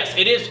me. Yes,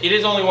 it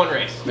is only one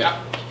race.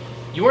 Yeah.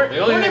 You weren't, The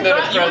only thing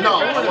that you weren't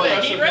impressed- impressed with no,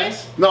 the heat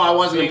race? No, I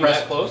wasn't Being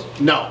impressed. that close?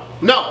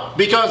 No,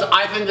 because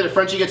I think that if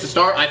Frenchie gets a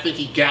start, I think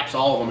he gaps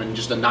all of them and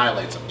just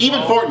annihilates them. Even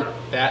Fortner.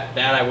 That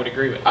I would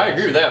agree with. I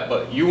agree with that,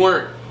 but you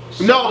weren't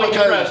No,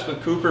 because- impressed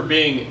with Cooper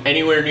being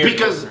anywhere near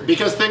Fortner.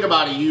 Because think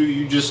about it,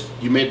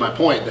 you made my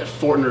point that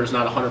Fortner is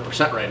not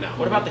 100% right now.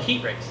 What about the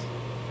heat race?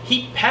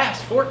 He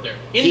passed Fortner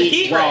in the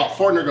heat well, race.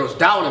 Fortner goes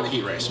down in the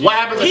heat race. What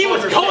happens if He was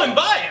Fortner going stays?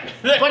 by him.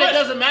 But it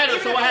doesn't matter,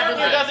 Even so if what happens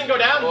Fortner if- doesn't go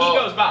down, Well, he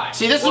goes by.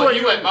 See, this is Well, where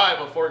you went by,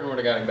 but Fortner would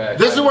have got him back.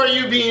 This is where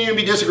you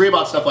disagree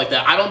about stuff like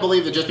that. I don't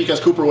believe that just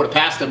because Cooper would have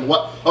passed him,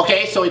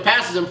 okay, so he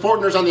passes him,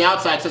 Fortner's on the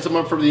outside, sets him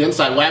up for the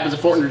inside. What happens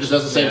if Fortner just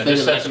does the same thing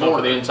just in the sets next him up for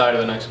corner? the inside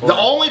of the next corner. The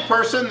only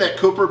person that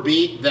Cooper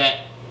beat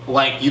that,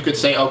 like, you could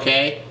say,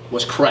 okay,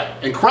 was Craig.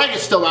 And Craig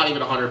is still not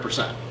even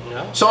 100%.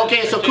 No. So,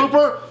 okay, so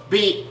Cooper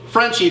beat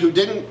Frenchie, who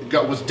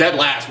was dead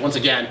last once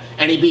again,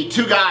 and he beat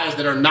two guys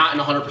that are not in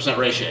 100%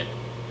 race shape.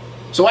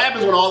 So what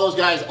happens when all those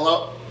guys,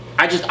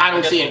 I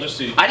don't see it. we'll just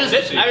see. I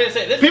just, I would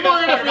say this People is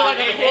the are best gonna part feel about like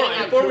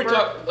anything. I'm Before we Cooper-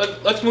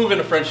 talk, let's move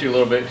into Frenchie a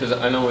little bit because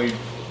I know we.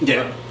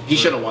 yeah, he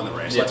should have won the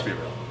race, Yeah. let's be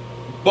real.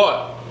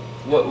 But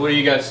what do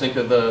you guys think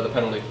of the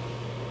penalty?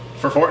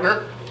 For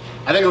Fortner,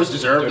 I think it was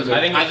deserved. I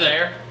think it's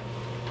fair.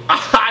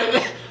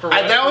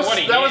 That what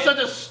he was did. such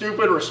a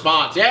stupid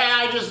response. Yeah,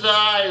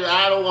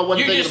 I don't know what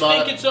You're thinking just about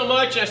thinking it. so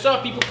much. I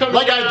saw people coming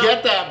Like down. I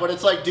get that, but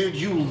it's like, dude,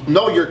 you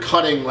know you're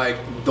cutting like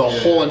the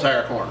whole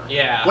entire corner.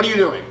 Yeah. What are you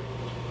doing?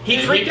 He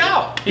freaked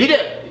out He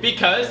did.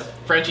 because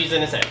Frenchie's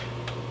in his head.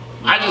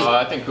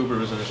 I think Cooper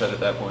was in his head at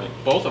that point.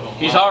 Both of them.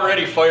 He's were.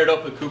 already fired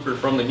up with Cooper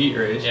from the heat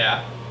race.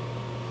 Yeah.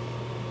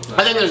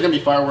 I think there's gonna be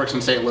fireworks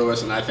in St.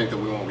 Louis, and I think that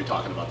we won't be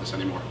talking about this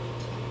anymore.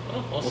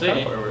 Well, we'll What see. kind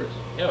of fireworks?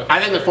 Yeah, I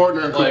think that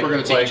Fortner and Cooper are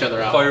gonna take Like each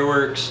other out.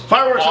 Fireworks.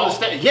 Fireworks on the off-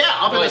 stage. Yeah,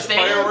 up in the like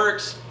stadium.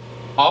 Fireworks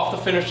off the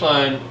finish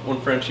line when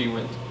Frenchie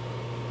wins.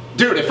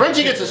 Dude, if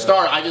Frenchie gets a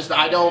start, I he's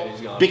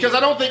don't, gone. because I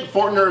don't think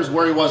Fortner is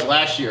where he was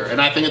last year, and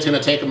I think it's going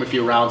to take him a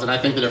few rounds, and I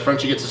think that if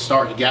Frenchie gets a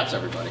start, he gaps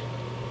everybody.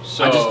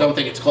 So I just don't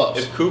think it's close.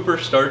 If Cooper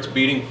starts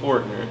beating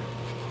Fortner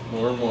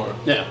more and more,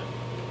 Yeah.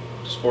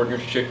 does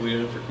Fortner's chick lead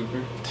in for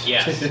Cooper?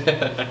 Yes.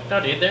 No,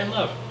 dude, they're in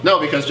love. No,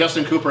 because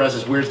Justin Cooper has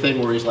this weird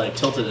thing where he's like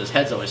tilted, his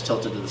head's always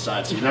tilted to the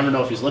side, so you never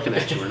know if he's looking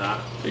at you or not.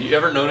 You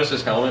ever notice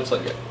his helmet's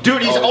like?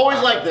 Dude, he's always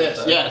cocked like this.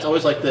 to the side? Yeah, it's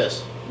always like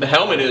this. The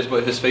helmet is,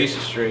 but his face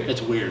is straight.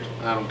 It's weird.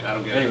 I don't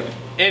get Anyway, it.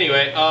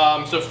 Anyway,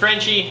 so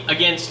Frenchie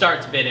again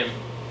starts bit him.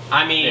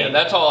 I mean, yeah,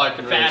 that's all I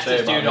can really say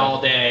fastest about dude him.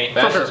 all day.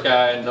 Fastest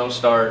guy, no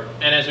start.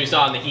 And as we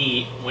saw in the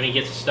heat, when he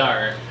gets a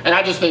start, And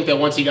I just think that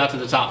once he got to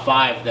the top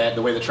 5, that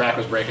the way the track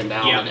was breaking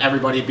down, Yeah. and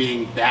everybody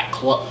being that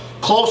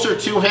closer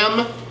to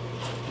him,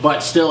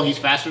 but still he's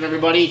faster than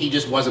everybody, he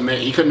just wasn't,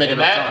 he couldn't make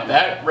And enough time.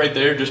 that right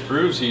there just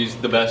proves he's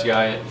the best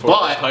guy for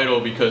But- this title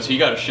because he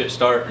got a shit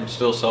start and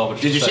still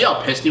salvaged. Did you the see second.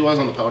 how pissed he was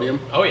on the podium?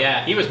 oh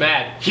yeah, he was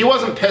mad. He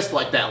wasn't pissed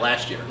like that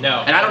last year.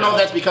 No. And I don't know if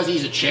that's because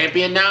he's a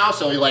champion now,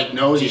 so he like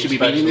knows he should be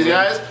beating these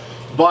expects guys.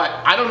 But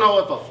I don't know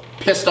if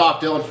a pissed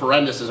off Dylan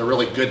Ferrandis is a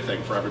really good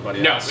thing for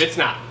everybody No, else. it's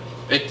not.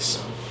 It's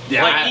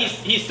yeah. Like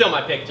he's still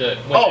my pick to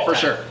win. oh, that for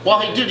title. sure. Well,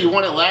 he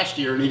won it last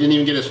year, and he didn't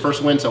even get his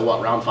first win till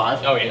what, round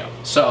 5? Oh yeah.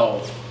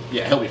 So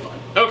yeah, he'll be fine.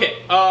 Okay,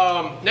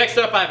 next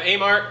up I have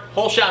Amart,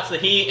 whole shots the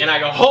heat, and I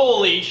go,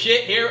 holy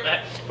shit, here,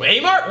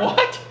 Amart,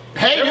 what?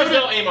 Hey, there was dude.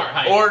 no Amart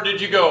hype. Or did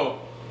you go?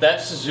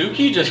 That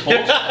Suzuki just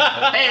holds.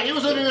 That's Hey, and he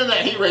was living in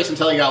that heat race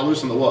until he got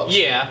loose in the whoops.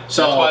 yeah.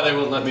 So why they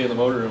wouldn't let me in the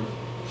motorroom.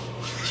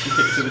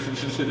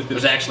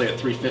 there's actually a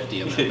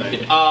 350 in that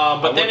thing.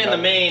 But then in the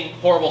main,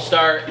 horrible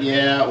start.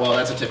 Yeah, well,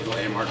 that's a typical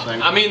Amart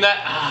thing. I mean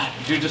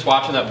dude, just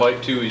watching that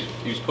bike too.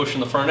 He was pushing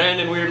the front end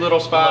in weird little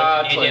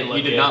spots. It Like, didn't look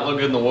he did good. not look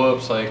good in the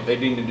whoops. Like they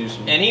need to do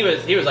some. And he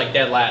was like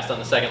dead last on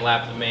the second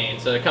lap of the main.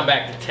 So to come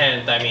back to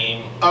 10th, I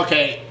mean,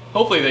 Okay,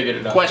 Hopefully they get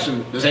it done.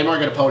 question: does Amart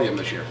get a podium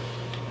this year?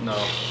 No.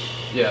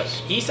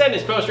 Yes. he said in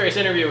his post-race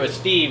interview with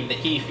Steve that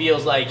he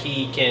feels like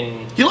he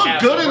can He looked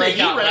have good some in the heat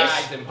breakout race.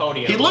 rides and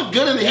podiums. He looked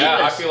good in the heat Yeah,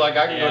 I race. feel like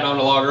I can Yeah. go down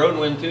to Log Road and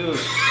win too.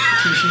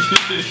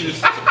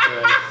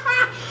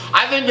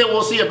 I think that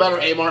we'll see a better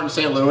Amart in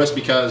St. Louis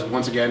because,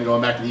 once again,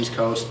 going back to the East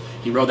Coast,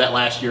 he rode that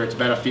last year. It's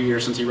been a few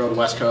years since he rode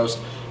West Coast.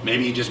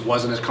 Maybe he just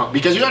wasn't as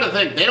because you got to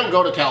think they don't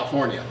go to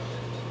California,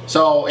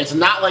 so it's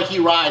not like he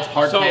rides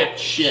hard packed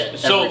shit.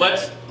 So every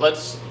day.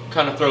 let's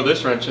kind of throw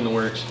this wrench in the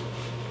works.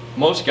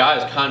 Most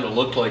guys kind of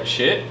looked like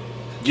shit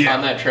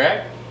on that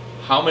track.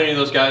 How many of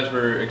those guys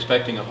were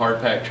expecting a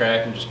hard packed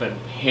track and just been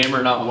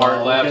hammering out hard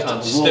Well, laps we'll get on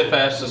to- stiff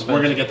ass suspension?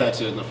 We're gonna get that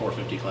to in the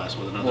 450 class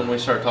with another when we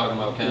start talking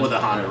about Ken. with a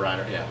Honda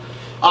rider. Yeah.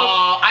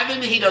 I think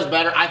that he does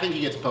better. I think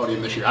he gets a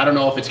podium this year. I don't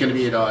know if it's going to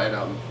be at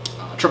a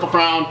Triple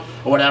Crown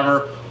or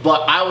whatever.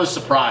 But I was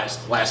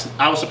surprised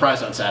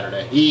on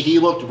Saturday. He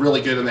looked really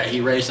good in that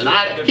heat race, and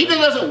he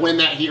doesn't win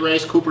that heat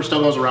race. Cooper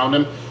still goes around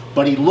him,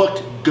 but he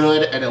looked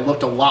good, and it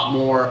looked a lot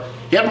more.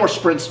 He had more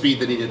sprint speed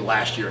than he did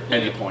last year at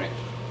any point.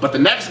 But the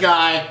next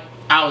guy,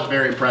 I was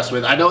very impressed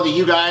with. I know that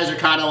you guys are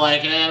kind of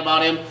like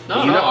about him. No,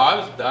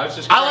 I was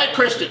just. I like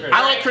Christian.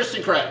 I like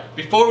Christian Craig.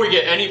 Before we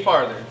get any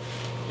farther,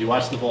 You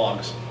watch the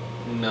vlogs?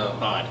 no,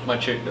 Odd. my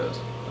chick does,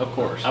 of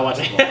course. I watch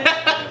the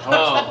vlogs.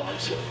 I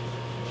watch the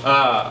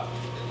vlogs.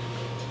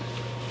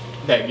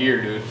 That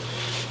gear, dude.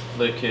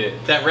 The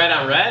kit. That red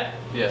on red?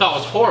 Yeah. Thought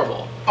was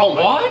horrible. Oh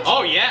my. What?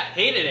 Oh yeah,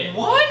 hated it.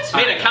 What?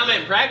 Made a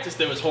comment in practice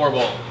that was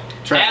horrible.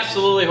 Travis.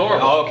 Absolutely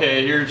horrible.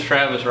 Okay, here's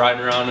Travis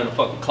riding around in a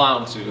fucking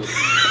clown suit.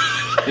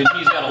 Then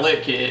he's got a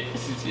lit kit.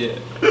 Yeah.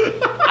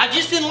 I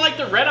just didn't like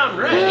the red on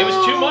red. It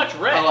was too much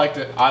red. I liked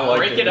it. I liked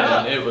Break it, it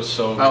up. man. It was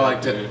so good. I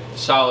liked it. dude.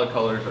 Solid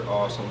colors are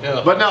awesome.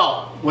 Yeah. But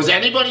no, was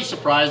anybody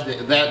surprised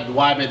that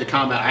why I made the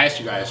comment? I asked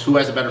you guys who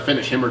has a better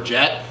finish, him or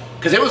Jet?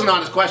 Because it was an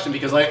honest question.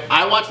 Because like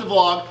I watched the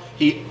vlog,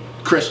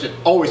 Christian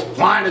always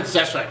flying to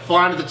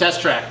the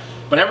test track.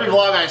 But every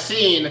vlog I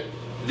seen,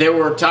 there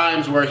were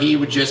times where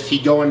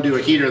he'd go into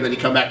a heater and then he'd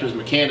come back to his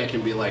mechanic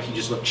and be like, he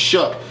just looked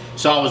shook.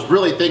 So I was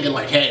really thinking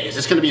like, hey, is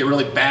this going to be a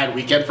really bad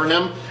weekend for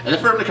him? And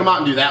then for him to come out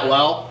and do that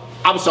well,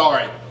 I'm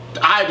sorry.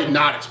 I did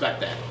not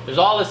expect that. There's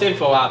all this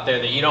info out there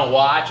that you don't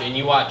watch, and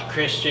you watch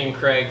Christian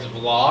Craig's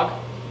vlog.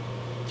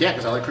 Yeah,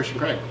 because I like Christian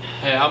Craig.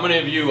 Hey, how many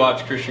of you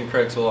watch Christian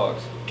Craig's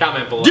vlogs?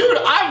 Comment below. Dude,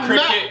 I've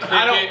Cricket, not.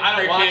 I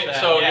don't watch that,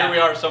 So yeah. here we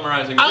are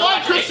summarizing. I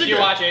like Christian. Do you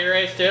watch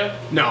A-Race too?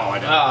 No, I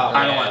don't.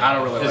 Oh, I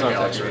don't really It's like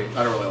not Alex that Ray. great.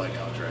 I don't really like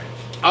Alex Ray.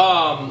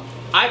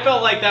 I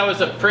felt like that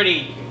was a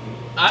pretty.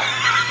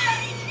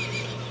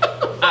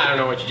 I don't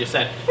know what you just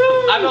said.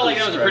 I felt like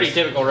that was a pretty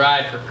typical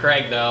ride for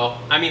Craig, though.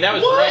 I mean, that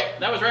was What? right.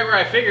 That was right where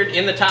I figured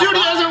in the top. Dude,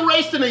 he 5. hasn't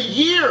raced in a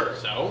year.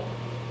 So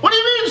What do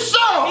you mean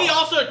so? he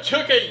also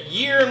took a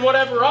year and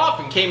whatever off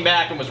and came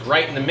back and was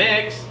right in the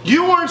mix.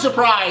 You weren't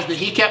surprised that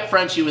he kept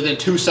Frenchie within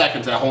 2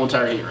 seconds that whole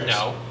entire heat race?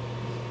 No,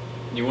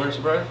 You weren't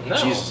surprised? no.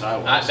 Jesus, I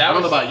was. That I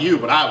don't know was- about you,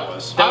 but I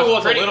was. That I was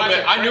a pretty little much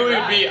bit. a I knew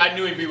great he'd be. I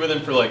knew he'd be with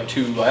him for like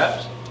 2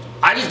 laps.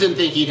 I just didn't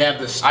think he'd have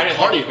this I didn't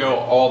think cardio. he'd go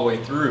all the way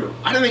through.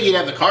 I didn't think he'd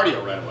have the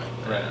cardio right away.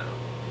 Right.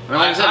 And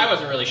like I said, I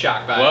wasn't really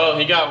shocked by it. Well,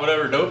 he got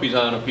whatever dope he's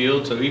on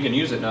appealed, so he can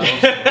use it now.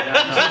 he's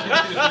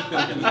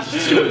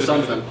doing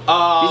something. He's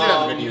gonna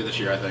have a good year this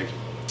year, I think.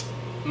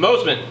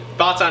 Mosman,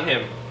 thoughts on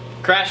him?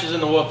 Crashes in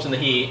the whoops in the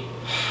heat.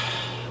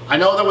 I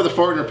know that with the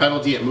Fortner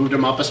penalty, it moved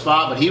him up a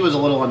spot, but he was a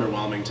little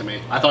underwhelming to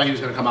me. I thought he was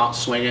going to come out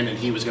swinging, and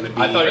he was going to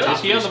be. I thought top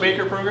is he on the 3 speed.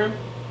 Baker program?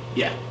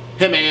 Yeah,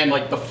 him and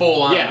Like the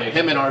full on. yeah, Baker.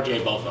 him and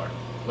RJ both are.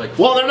 Like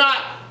Well, they're not.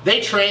 They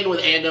train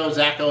with Ando,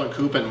 Zacho, and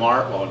Coop and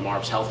Mark. Well, and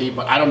Mark's healthy,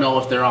 but I don't know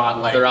if they're on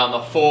like. they're on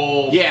the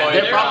full. Yeah, fight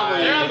they're They're, probably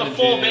they're on the in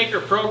full gym. Baker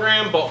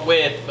program, but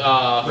with who's the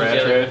other?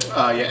 Ratchet.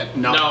 Yeah,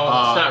 no. No,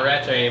 it's not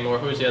Ratchet anymore.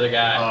 Who's the other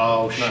guy?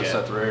 Oh Not shit.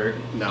 Seth Rarick.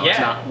 No, yeah. it's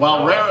not.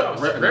 Well, no,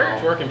 Rarick's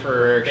Rarick's working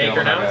for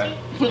Baker now. Is he?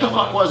 Who the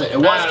fuck was it? It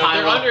was I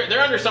don't know, Tyler.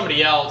 they're under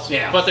somebody else.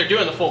 Yeah. But they're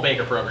doing the full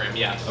Baker program.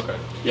 Yes. Okay.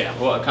 Yeah,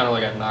 Well, kind of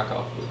like a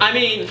knockoff. I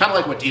mean, kind of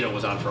like what Dino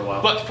was on for a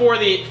while. but for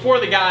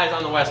the guys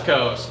on the West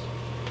Coast,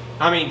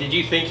 I mean, did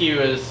you think he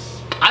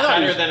was I thought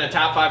he better was- than a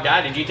top 5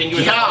 guy? Did you think he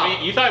was? Yeah. A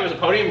podium, you thought he was a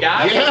podium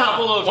guy? Yeah. A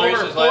couple of those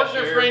Over races last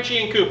Fortner, year.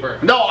 Frenchie, and Cooper.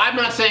 No, I'm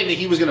not saying that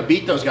he was going to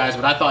beat those guys,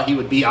 but I thought he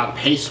would be on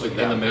pace with In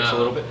them. the mix a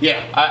little bit.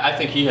 Yeah. I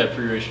think he had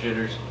pre-race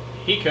jitters.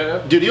 He could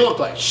have. Dude, he looked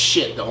like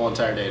shit the whole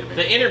entire day to me.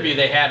 The interview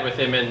they had with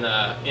him in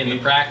the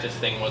practice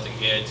thing wasn't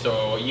good,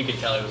 so you could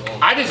tell he was a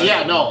little.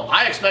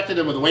 I expected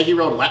him with the way he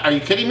rode. Are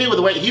you kidding me? With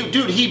the way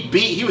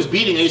he was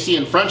beating AC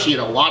and Frenchie in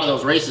a lot of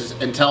those races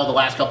until the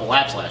last couple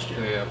laps last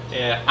year. Yeah.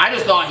 Yeah. I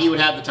just thought he would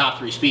have the top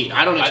 3 speed.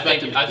 I don't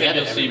expect him to I think get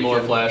you'll it see every more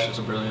weekend. flashes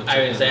of brilliance. I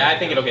would say I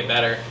think it'll get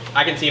better.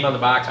 I can see him on the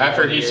box After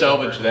before the he year's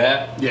salvaged over.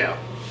 that, Yeah.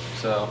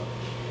 so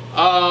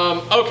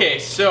Okay,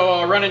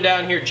 so running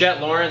down here, Jet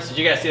Lawrence. Did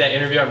you guys see that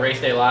interview on Race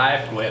Day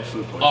Live? We had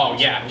food poisoning. Oh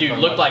yeah, dude,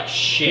 looked like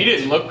shit. he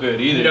didn't look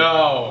good either.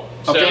 No.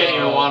 So, Okay. he didn't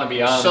even want to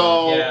be on.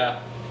 So, Yeah.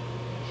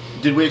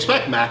 did we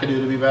expect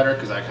McAdoo to be better?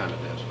 Because I kind of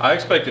did. I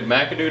expected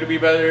McAdoo to be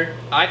better.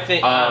 I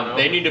think I don't know.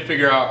 They need to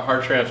figure out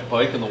hard traps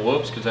bike in the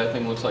whoops because that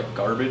thing looks like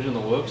garbage in the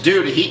whoops.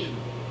 Dude, he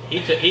He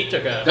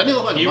took a. doesn't he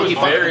look like He a monkey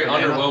was fucking very a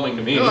banana? underwhelming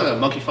to me. He looked like a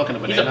monkey fucking a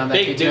He's banana a on that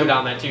big KTM. dude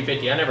on that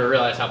 250. I never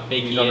realized how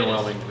big He's he is.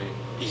 underwhelming to me.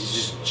 He's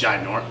just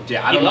ginormous.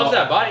 Yeah, I He don't know. loves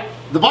that bike.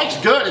 The bike's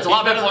good. It's a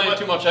lot He's been better playing than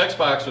too much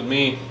Xbox with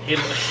me. He,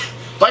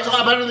 bike's a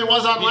lot better than it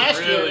was on He's last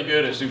really year.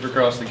 good at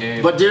Supercross the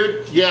game. But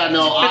dude, yeah,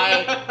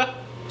 no,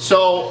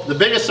 So the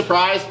biggest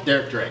surprise,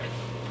 Derek Drake.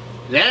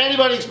 Did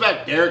anybody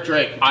expect Derek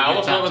Drake? to I get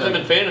almost top went with 10?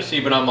 him in fantasy,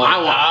 but I'm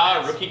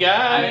like, rookie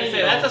guy. I was gonna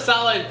say that's a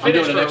solid I'm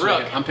finish doing it for a next rook.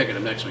 week. I'm picking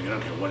him next week. I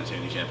don't care what his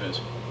handicap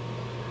is.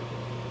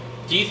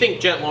 Do you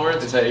think Jet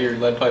Lawrence Is that your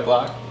lead pipe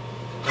lock?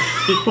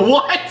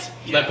 What?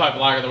 lead pipe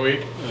blocker of the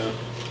week?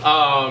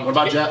 What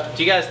about Jet?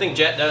 Do you guys think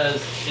Jet does?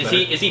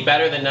 Is he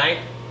better than Knight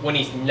when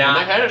he's When not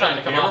I had it trying on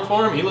to come camera off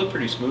for him, he looked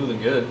pretty smooth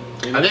and good.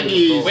 I think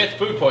he's- with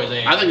food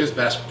poisoning? I think his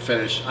best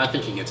finish. I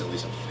think he gets at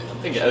least a 5th.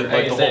 think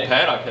like the whole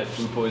paddock had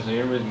food poisoning.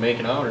 Everybody's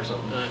making out or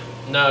something.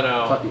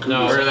 No. Fucking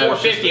No, Or that was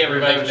 450 just-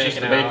 everybody that was was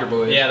just making the out. Baker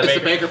Boys. Yeah, It's the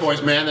Baker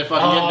boys, man. They're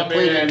fucking getting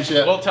depleted and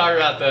shit. We'll talk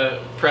about the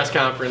press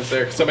conference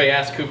there. 'Cause somebody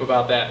asked Coop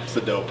about that. It's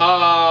the dope.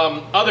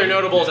 Other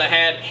notables I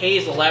had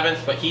Hayes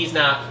 11th, but he's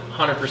not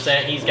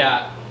 100%. He's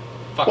got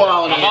fucking.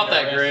 Well, How about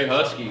that gray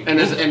husky? And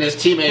his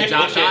teammate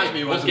Josh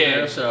Osby wasn't Okay.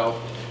 there, so.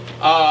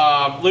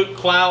 Luke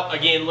Clout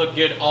again looked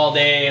good all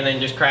day, and then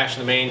just crashed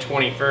the main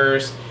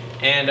 21st.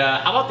 And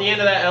how about the end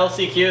of that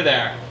LCQ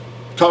there?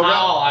 Koga?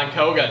 Foul on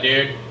Koga,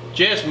 dude.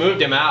 Just moved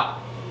him out.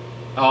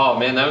 Oh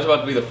man, that was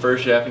about to be the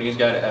first Japanese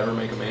guy to ever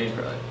make a main,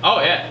 probably. Oh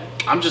yeah.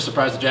 I'm just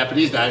surprised the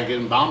Japanese guy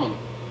didn't bomb him.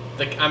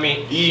 I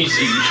mean, Easy.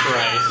 Jesus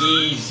Christ.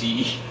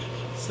 Easy.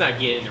 Let's not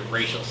get into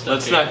racial stuff.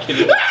 Let's here. not get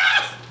into.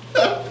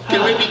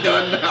 Can we be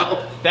done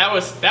now? That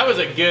was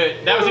a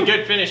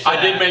good finish. To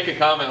I did that. make a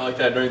comment like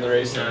that during the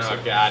race. Oh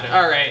God.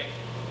 All right.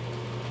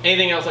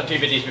 Anything else on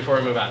 250s before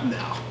we move on? No.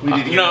 We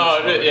need to get No,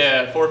 into this.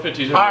 yeah,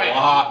 450s are All right. a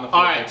lot in the 450s.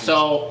 All right.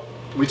 So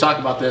we talked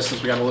about this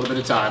since we got a little bit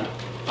of time.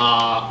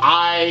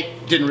 I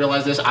didn't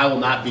realize this. I will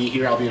not be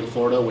here. I'll be in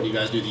Florida when you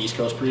guys do the East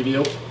Coast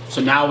preview.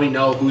 So now we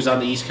know who's on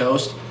the East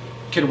Coast.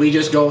 Can we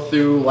just go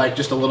through like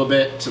just a little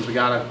bit since we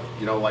got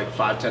like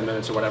 5-10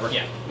 minutes or whatever?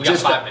 Yeah, we got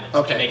Just 5 minutes to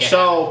Okay. make it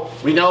So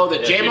we know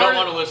that If J you don't want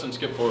Mart. to listen,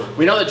 skip forward.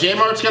 We know that J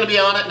Mart's going to be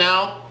on it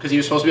now because he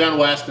was supposed to be on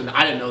West, and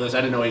I didn't know this.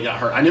 I didn't know he got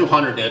hurt. I knew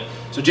Hunter did.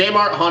 So J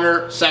Mart,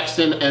 Hunter,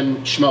 Sexton, and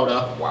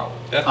Shimoda. Wow.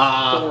 That's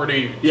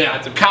 40. Yeah,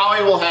 That's a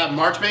Cowie will have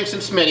Marchbanks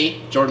and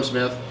Smitty, Jordan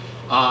Smith.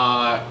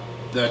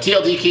 The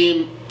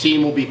TLD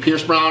team will be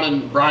Pierce Brown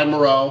and Brian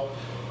Moreau.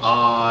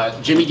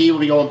 Jimmy D will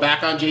be going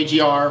back on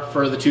JGR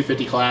for the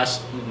 250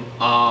 class.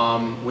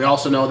 We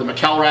also know that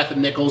McElrath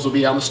and Nichols will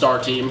be on the star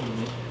team.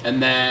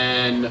 And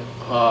then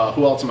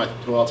who else am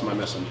I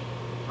missing?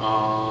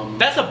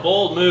 That's a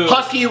bold move.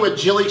 Husky with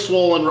Jilly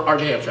Swole and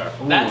RJ Hampshire.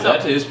 Ooh, That's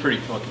that a- is pretty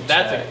fucking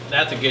stacked.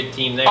 That's a good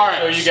team there. All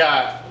right. So you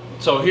got.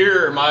 So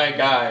here are my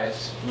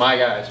guys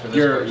for this.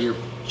 Your race.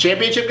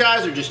 championship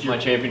guys or just your My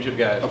championship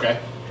guys. Okay.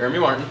 Jeremy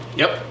Martin,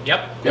 Yep.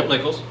 Yep. Colt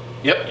Nichols,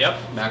 Yep. Yep.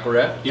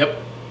 McElrath,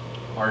 Yep.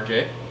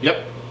 RJ,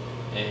 Yep.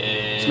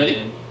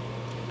 and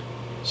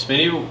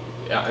Smitty.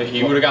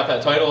 He would have got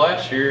that title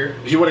last year.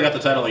 He would have got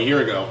the title a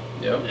year ago.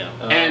 Yep.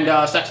 Yeah.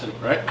 And Sexton,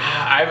 right?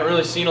 I haven't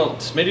really seen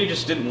Smitty.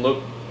 Just didn't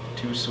look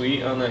too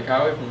sweet on that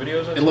Cowie from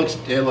videos. It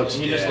looks.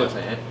 He just looks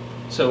eh.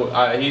 So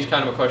he's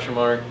kind of a question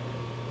mark.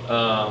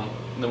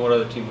 Then what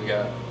other team we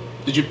got?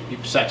 Did you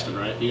Sexton,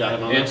 right? You got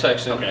him on And there?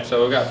 Sexton. Okay.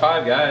 So we got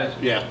 5 guys.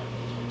 Yeah.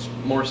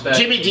 More stats.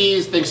 Jimmy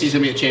D thinks he's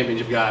gonna be a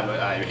championship guy, but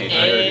I hate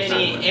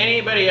that.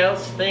 Anybody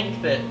else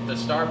think that the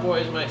Star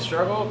Boys might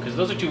struggle? Because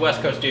those are 2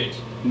 West Coast dudes.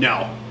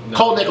 No. No.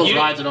 Cole Nichols You-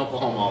 rides in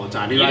Oklahoma all the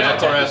time. He Yeah,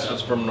 rides on Torres Texas.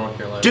 was from North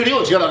Carolina. Dude, he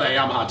looks good on that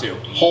Yamaha too.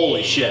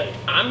 Holy shit.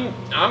 I'm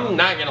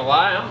not gonna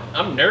lie.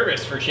 I'm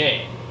nervous for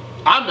Shane.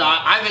 I'm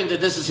not. I think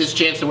that this is his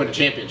chance to win a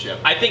championship.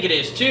 I think it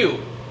is too.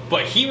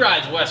 But he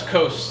rides West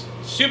Coast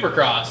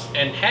Supercross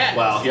and has.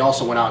 Well, he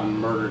also went out and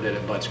murdered it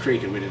at Butts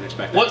Creek, and we didn't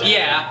expect that. Well, to happen.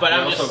 yeah, but I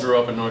I'm also just. grew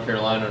up in North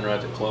Carolina and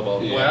rides at club all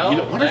the Yeah. time. Well, You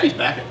know, wonder if he's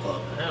back at club.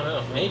 I don't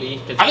know.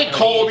 Maybe. 'cause I think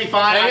Cole will be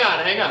fine.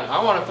 Hang on.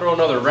 I want to throw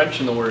another wrench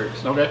in the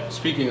works. Okay.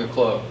 Speaking of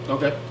club,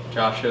 Okay.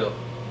 Josh Hill.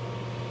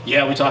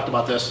 Yeah, we talked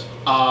about this.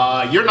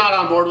 You're not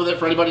on board with it.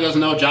 For anybody who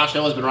doesn't know, Josh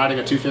Hill has been riding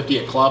a 250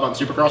 at club on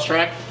Supercross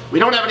track. We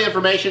don't have any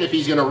information if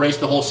he's going to race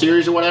the whole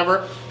series or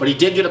whatever, but he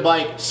did get a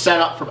bike set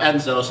up from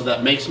Enzo, so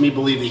that makes me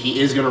believe that he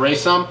is going to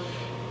race some,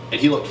 and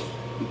he looked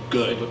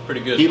good. He looked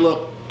pretty good. He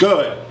looked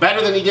good.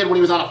 Better than he did when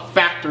he was on a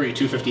factory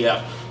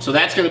 250F. So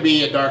that's going to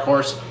be a dark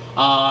horse.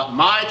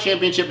 My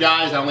championship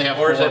guys, I only have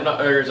 4.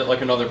 Or is it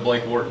like another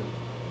Blake Wharton?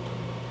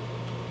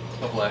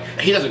 Of last year.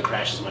 He doesn't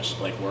crash as much as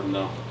Blake Wharton,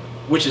 though,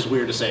 which is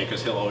weird to say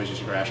because he'll always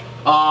used to crash.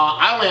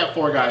 I only have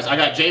 4 guys. I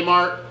got J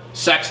Mart,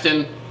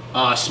 Sexton,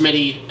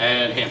 Smitty,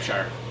 and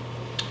Hampshire.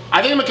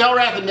 I think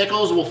McElrath and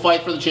Nichols will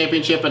fight for the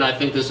championship, and I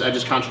think this, I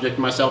just contradicted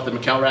myself that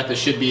McElrath, this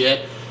should be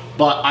it.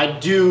 But I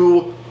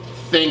do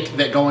think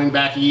that going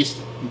back east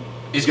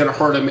is going to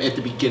hurt him at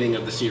the beginning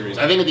of the series.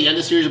 I think at the end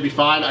of the series will be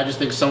fine. I just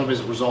think some of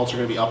his results are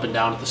going to be up and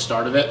down at the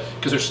start of it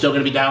because they're still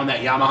going to be down that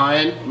Yamaha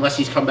end unless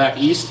he's come back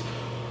east.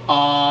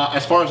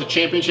 As far as a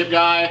championship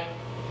guy,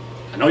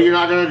 I know you're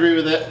not going to agree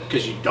with it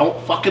because you don't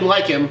fucking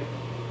like him.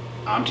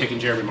 I'm taking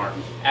Jeremy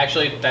Martin.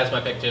 Actually, that's my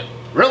pick too.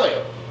 Really?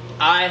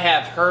 I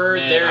have heard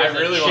there is I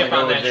really a want to chip go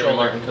on with that Jeremy shoulder.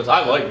 Martin because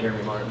I like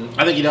Jeremy Martin.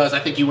 I think he does. I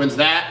think he wins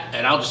that,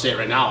 and I'll just say it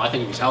right now. I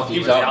think if he's healthy,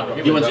 He's he wins, out.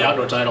 he wins the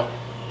outdoor title.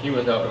 He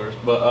went outdoors,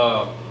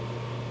 but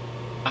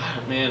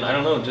man, I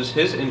don't know. Just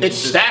his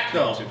inconsistency stacked,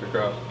 though. in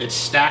Supercross. It's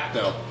stacked,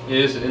 though.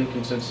 His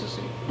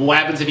inconsistency. But what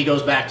happens if he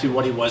goes back to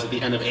what he was at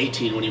the end of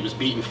 18 when he was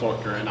beating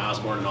Faulkner and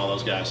Osborne and all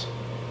those guys?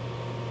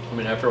 I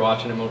mean, after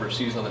watching him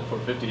overseas on that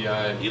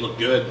 450, He looked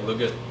good. he looked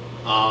good.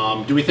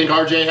 Do we think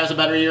RJ has a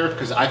better year?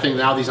 Because I think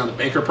now that he's on the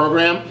Baker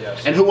program.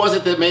 Yes. And who was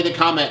it that made the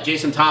comment?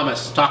 Jason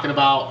Thomas, talking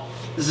about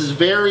this is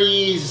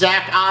very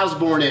Zach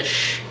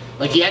Osborne-ish.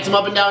 Like he had some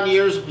up and down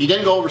years. He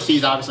didn't go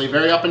overseas, obviously.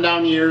 Very up and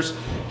down years.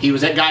 He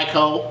was at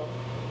Geico.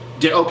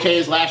 Did okay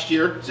his last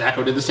year.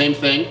 Zacho did the same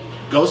thing.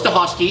 Goes to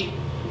Husky.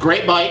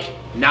 great bike.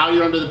 Now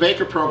you're under the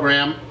Baker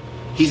program.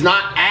 He's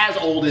not as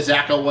old as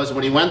Zacho was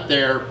when he went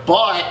there,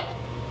 but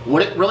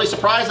would it really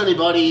surprise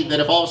anybody that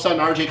if all of a sudden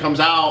RJ comes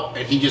out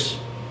and he's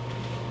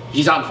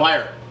on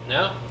fire?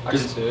 No. I can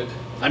see it.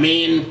 I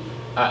mean,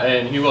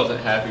 and he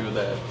wasn't happy with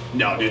that.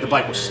 no, dude, the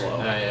bike was slow.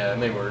 Yeah,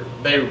 and the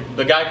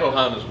Geico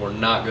Hondas were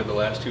not good the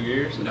last 2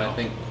 years, and No. I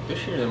think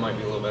this year they might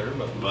be a little better.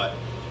 But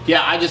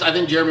yeah, I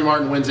think Jeremy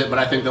Martin wins it, but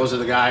I think those are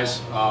the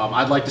guys.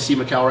 I'd like to see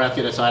McElrath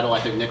get a title. I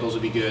think Nichols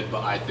would be good,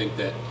 but I think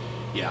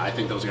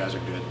those guys are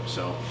good.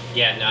 So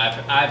Yeah, no,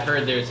 I've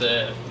heard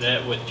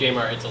that with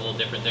J-Mart it's a little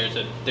different. There's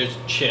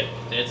a chip.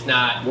 It's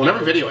not. well, in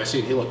every video I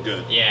seen, he looked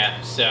good. Yeah,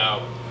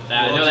 so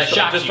I know Well, that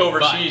shocks just you,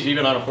 overseas,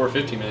 even on a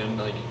 450, man.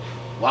 Like,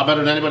 A lot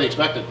better than anybody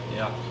expected.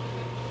 yeah. but-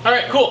 all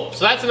right, cool.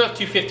 So that's enough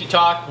 250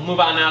 talk. We'll move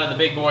on now to the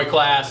big boy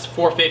class,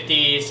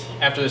 450s,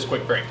 after this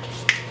quick break.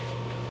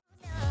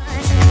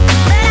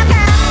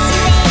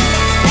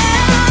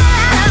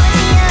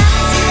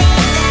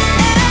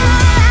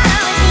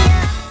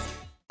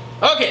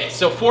 Okay,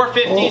 so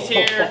 450s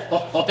here.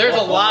 There's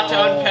a lot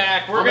to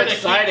unpack. We're I'm going to keep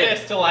excited.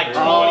 this to like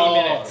 20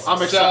 minutes.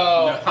 I'm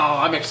excited. So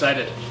I'm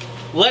excited.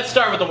 let's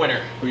start with the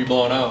winner, Who you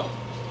blowing out?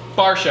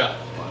 Barsha.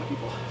 A lot of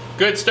people.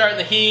 Good start in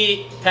the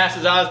heat,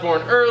 passes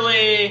Osborne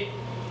early.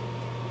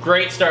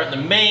 Great start in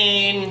the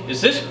main.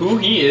 Is this who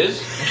he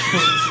is?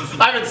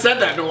 I haven't said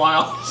that in a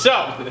while.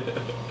 So,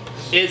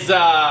 is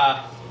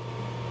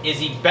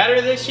he better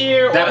this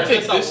year, or That- is I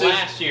this think a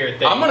last year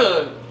thing? I'm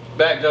gonna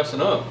back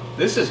Justin up.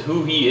 This is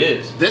who he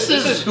is. This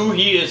is who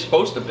he is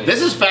supposed to be.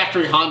 This is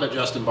factory Honda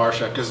Justin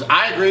Barsha, because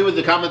I agree with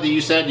the comment that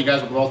you said. You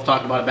guys were both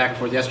talking about it back and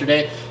forth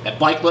yesterday. That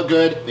bike looked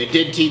good. They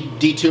did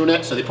detune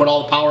it, so they put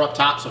all the power up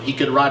top so he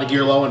could ride a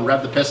gear low and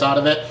rev the piss out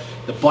of it.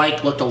 The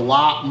bike looked a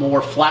lot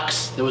more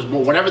flex. There was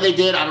more, whatever they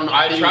did, I don't know.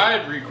 I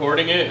tried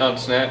recording it on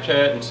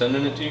Snapchat and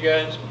sending it to you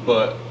guys,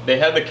 but they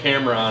had the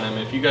camera on him.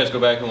 If you guys go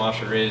back and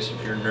watch the race,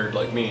 if you're a nerd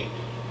like me,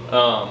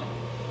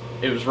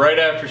 it was right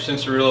after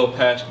Cincerillo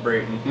passed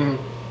Brayton. Mm-hmm.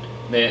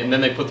 And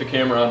then they put the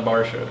camera on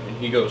Barsha, and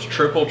he goes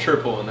triple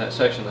in that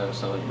section that I was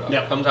telling you about.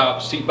 Yep. Comes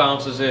out, seat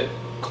bounces it,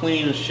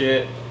 clean as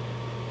shit,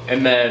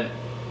 and then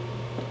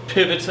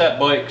pivots that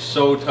bike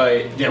so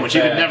tight. Yeah, and which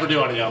you could fast never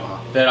do on a Yamaha.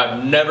 that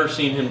I've never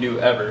seen him do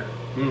ever.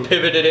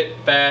 Pivoted it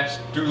fast,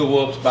 through the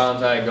whoops,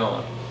 bonsai,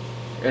 gone.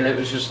 And it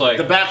was just like,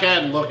 The back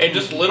end looked. and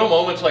just little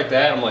moments like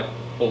that, I'm like,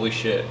 holy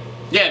shit.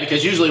 Yeah,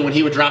 because usually when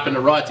he would drop into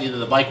ruts, either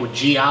the bike would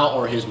G out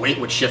or his weight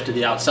would shift to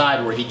the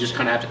outside where he'd just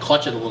kind of have to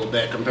clutch it a little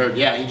bit compared,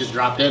 he just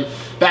dropped in.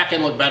 Back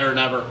end looked better than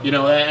ever. You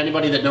know,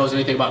 anybody that knows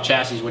anything about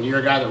chassis, when you're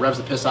a guy that revs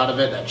the piss out of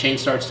it, that chain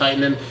starts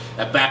tightening,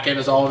 that back end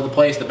is all over the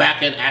place. The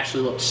back end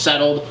actually looked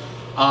settled.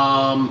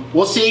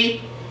 We'll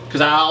see,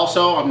 because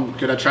I'm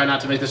going to try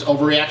not to make this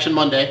overreaction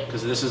Monday,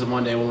 because this is a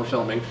Monday when we're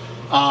filming.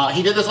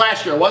 He did this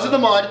last year. It wasn't the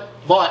mud,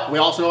 but we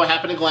also know what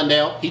happened in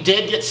Glendale. He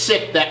did get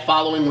sick that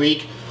following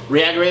week.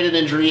 Re-aggravated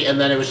injury, and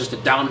then it was just a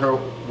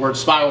downward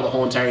spiral the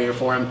whole entire year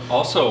for him.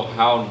 Also,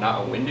 how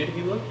not winded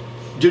he looked.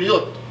 Dude, he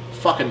looked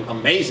fucking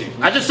amazing.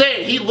 I just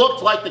say he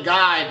looked like the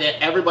guy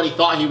that everybody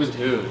thought he was.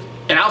 Dude.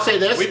 And I'll say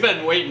this, We've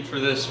been waiting for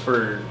this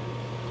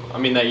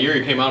that year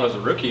he came out as a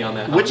rookie on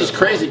that. which is Honda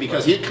crazy as well,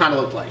 because but- he kind of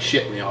looked like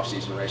shit in the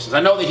off-season races.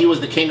 I know that he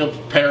was the king of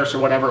Paris or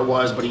whatever it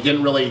was, but he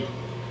didn't really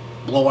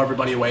blow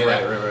everybody away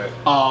Right, there.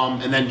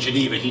 right. And then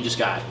Geneva, he just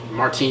got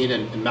Martine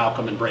and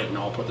Malcolm and Brayton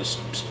all put this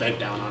spank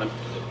down on him.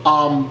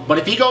 But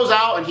if he goes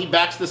out and he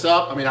backs this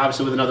up, I mean,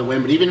 obviously with another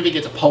win, but even if he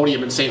gets a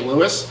podium in St.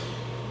 Louis,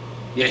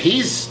 yeah,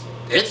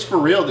 it's for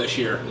real this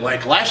year.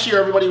 Like last year,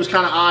 everybody was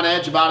kind of on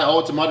edge about it. Oh,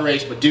 it's a mud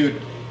race, but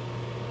dude,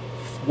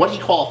 what did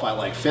he qualify,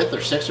 like 5th or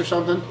 6th or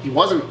something? He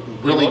wasn't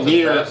really He wasn't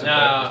near. fast in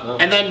practice, no.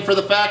 And then for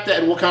the fact that,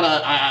 and we'll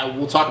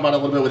talk about it a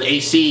little bit with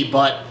AC,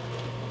 but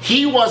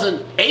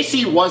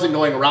AC wasn't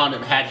going around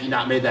him had he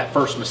not made that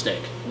first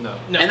mistake. No.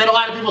 No. And then a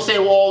lot of people say,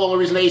 well, the only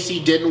reason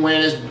AC didn't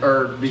win is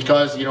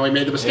because he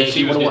made the mistake. AC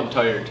He was would've getting won.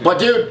 tired, too. But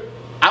dude,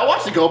 I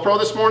watched the GoPro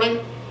this morning,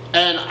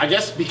 and I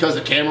guess because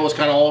the camera was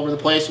kind of all over the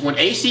place, when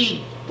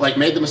AC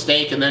made the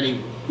mistake and then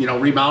he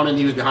rebounded and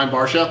he was behind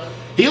Barsha,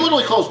 he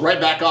literally closed right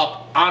back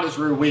up on his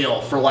rear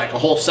wheel for like a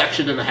whole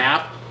section and a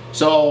half.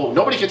 So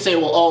nobody could say,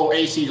 well, oh,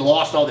 AC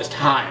lost all this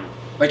time.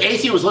 Like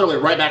AC was literally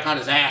right back on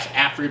his ass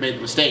after he made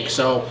the mistake.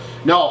 So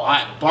no,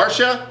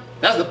 Barsha,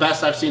 that's the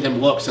best I've seen him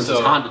look since his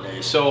Honda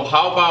days. So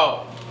how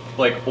about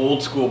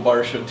old school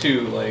Barsha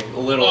too, like a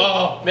little.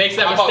 Oh, makes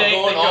that how about mistake,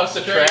 going then off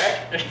goes the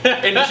straight.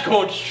 track and just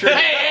going straight.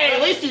 Hey,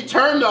 at least he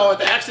turned though at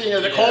the exit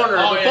of the corner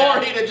Oh, before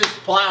yeah. he'd have just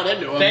plowed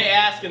into him. They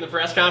asked in the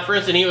press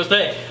conference, and he was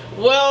like,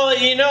 well,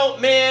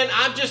 man,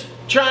 I'm just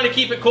trying to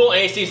keep it cool.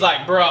 AC's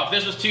like, bro, if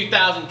this was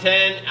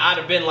 2010, I'd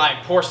have been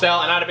like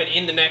Porcel, and I'd have been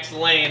in the next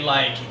lane.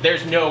 Like,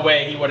 there's no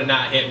way he would have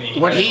not hit me.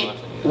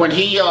 When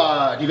he,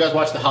 you guys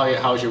watched the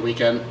How Was Your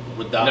Weekend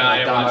with Don? No, I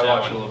didn't watch I that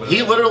watched a one. little bit.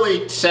 He of it.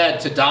 literally said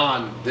to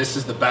Don, "This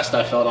is the best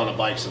I felt on a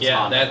bike since Yeah,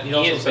 Honda." He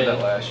also has said been-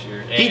 that last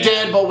year. He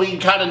did, but we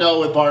kind of know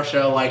with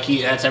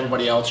Barsha, that's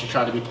everybody else. You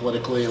try to be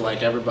politically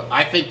like everybody.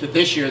 I think that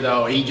this year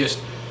though,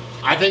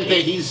 I think that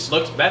he's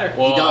looks better.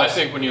 Well, I does.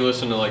 think when you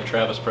listen to like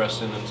Travis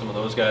Preston and some of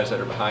those guys that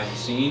are behind the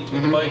scenes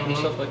with the bike and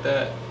stuff like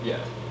that,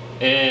 yeah.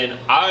 And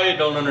I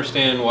don't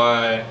understand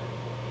why.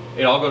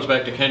 It all goes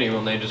back to Kenny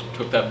when they just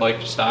took that bike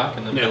to stock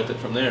and then built it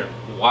from there.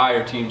 Why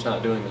are teams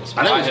not doing this?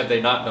 Why have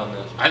they not done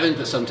this? I think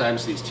that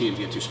sometimes these teams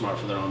get too smart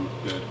for their own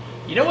good.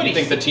 You know what? You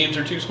think the teams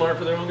are too smart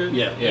for their own good?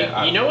 Yeah.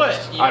 Yeah. You know what?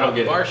 I don't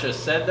get it. Barsha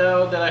said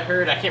though that I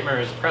heard. I can't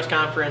remember if it was a press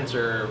conference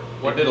or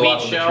what They did a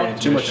lot beat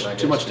with the show.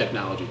 Too much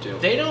technology too.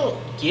 They don't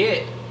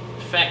get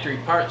factory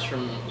parts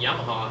from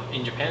Yamaha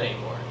in Japan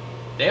anymore.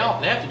 They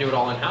have to do it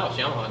all in house.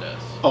 Yamaha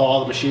does. Oh,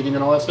 all the machining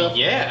and all that stuff.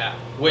 Yeah,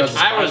 which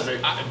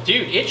That's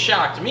dude, it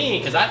shocked me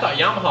because I thought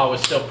Yamaha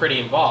was still pretty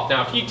involved.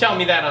 Now, if you tell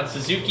me that on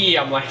Suzuki,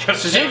 I'm like, okay,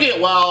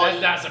 Suzuki, well,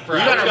 that's not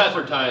surprising. you gotta Those guys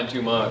are tying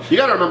too much. You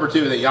got to remember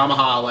too that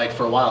Yamaha, like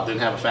for a while, didn't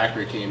have a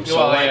factory team. So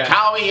Well, like yeah.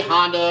 Kawi,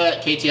 Honda,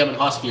 KTM, and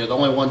Husky are the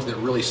only ones that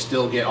really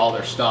still get all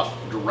their stuff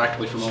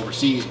directly from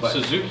overseas. But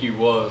Suzuki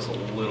was a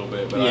little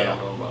bit, but I don't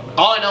know about that.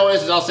 all I know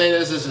is I'll say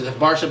this: is if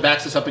Barsha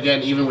backs this up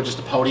again, even with just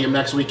a podium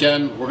next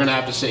weekend, we're gonna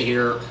have to sit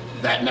here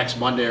that next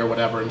Monday or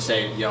whatever and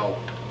say, yo,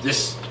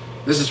 this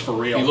is for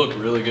real. He looked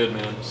really good,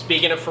 man.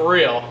 Speaking of for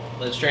real,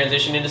 let's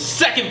transition into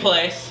second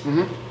place.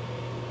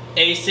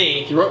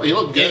 AC. He looked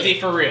good. Is he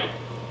for real?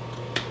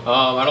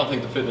 I don't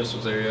think the fitness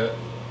was there yet.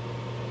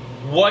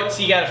 What's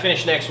he got to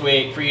finish next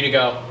week for you to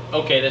go,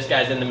 okay, this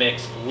guy's in the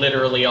mix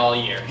literally all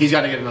year? He's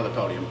got to get another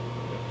podium.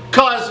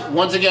 Because,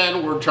 once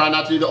again, we're trying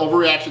not to do the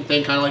overreaction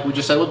thing, kind of like we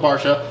just said with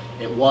Barsha.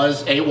 It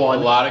was A1. A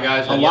lot of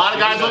guys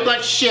looked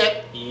like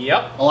shit.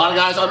 Yep. A lot of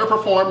guys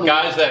underperformed.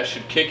 Guys that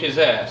should kick his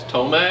ass.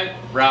 Tomac,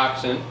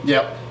 Roxon.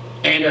 Yep.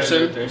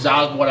 Anderson,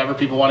 Zaz, whatever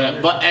people want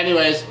to. But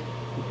anyways,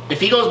 if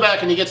he goes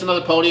back and he gets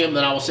another podium,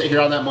 then I will sit here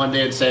on that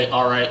Monday and say,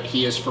 all right,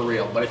 he is for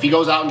real. But if he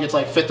goes out and gets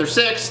like 5th or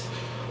 6th,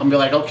 I'm going to be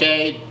like,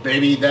 okay,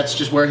 maybe that's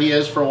just where he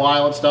is for a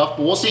while and stuff.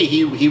 But we'll see.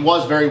 He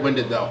was very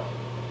winded, though.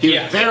 He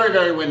was very,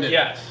 very winded.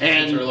 Yes.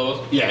 And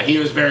yeah, he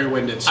was very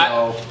winded.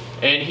 So.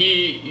 And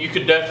you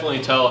could definitely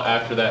tell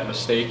after that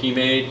mistake he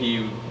made,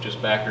 he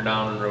just backed her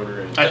down and rode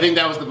her in. I think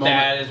that was the moment.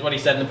 That is what he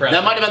said in the press.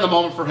 That might have been the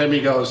moment for him.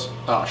 He goes,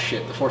 oh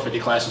shit, the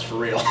 450 class is for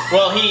real.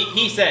 Well,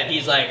 he said,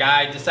 he's like,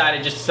 I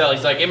decided just to sell.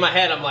 He's like, in my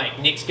head, I'm like,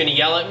 Nick's going to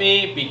yell at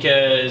me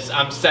because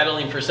I'm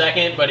settling for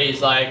second. But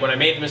he's like, when I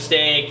made the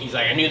mistake, he's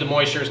like, I knew the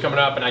moisture was coming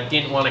up and I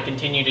didn't want to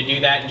continue to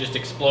do that and just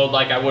explode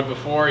like I would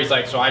before. He's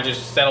like, so I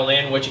just settled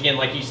in, which again,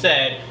 like you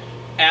said,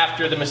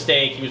 after the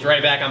mistake, he was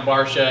right back on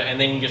Barsha,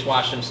 and then you just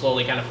watched him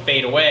slowly kind of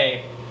fade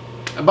away.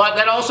 But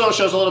that also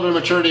shows a little bit of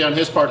maturity on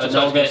his part to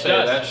know that.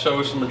 That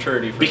shows some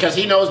maturity. Because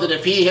he knows that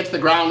if he hits the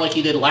ground like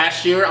he did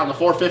last year on the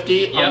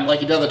 450, like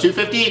he did on the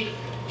 250,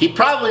 he's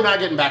probably not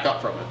getting back up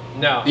from it.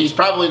 No. He's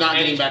probably not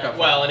getting back up from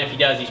it. Well, and if he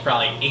does, he's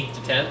probably 8th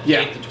to 10th,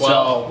 Yeah, 8th to 12th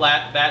so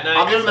flat that night.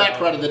 I'll give him that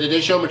credit that it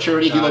did show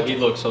maturity. He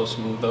looked so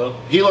smooth, though.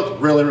 He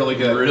looked really, really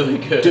good. Really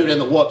good. Dude, and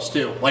the whoops,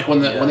 too. Like when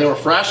they were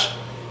fresh,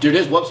 dude,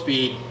 his whoop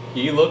speed.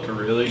 He looked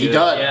really good. He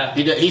does. Yeah.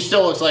 He did. He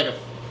still looks like a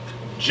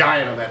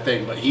giant on that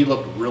thing, but he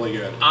looked really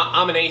good.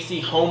 I'm an AC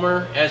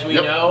homer, as we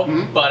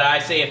know, but I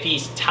say if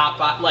he's top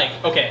 5, like,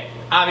 okay,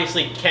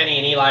 obviously Kenny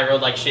and Eli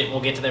rode like shit, we'll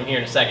get to them here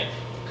in a second,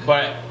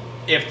 but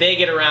if they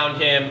get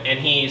around him and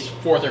he's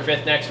 4th or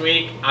 5th next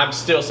week, I'm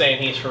still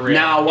saying he's for real.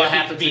 Now, what If he's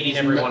happens if beating he's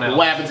everyone else?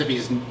 What happens if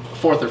he's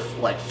 4th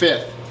or like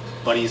 5th,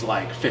 but he's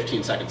like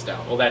 15 seconds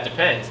down? Well, that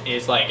depends.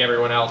 Is like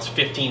everyone else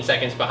 15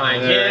 seconds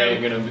behind They're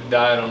him? gonna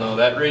die. I don't know.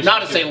 That race.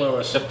 Not at St.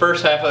 Louis. The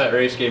first half of that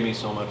race gave me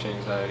so much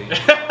anxiety.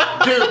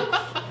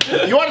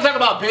 Dude, you want to talk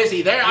about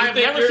busy? I've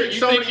never seen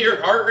so many.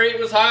 Your heart rate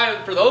was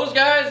high for those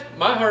guys?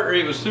 My heart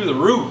rate was through the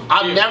roof.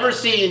 I've never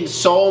seen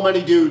so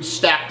many dudes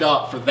stacked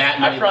up for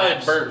that many I probably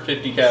laps. burnt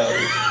 50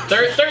 calories.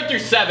 Third through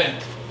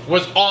 7th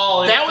was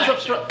all in That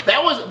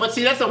was, but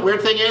see, that's the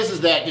weird thing is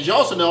that, did you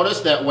also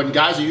notice that when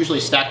guys are usually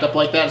stacked up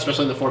like that,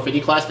 especially in the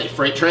 450 class, they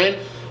freight train?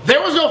 There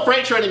was no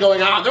freight training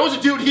going on. There was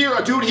a dude here,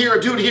 a dude here,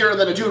 a dude here, and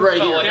then a dude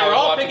right here. They were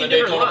all picking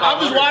different lines.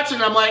 I'm just watching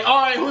and I'm like, all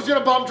right, who's going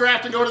to bump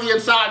draft and go to the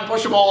inside and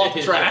push them all off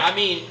the track? I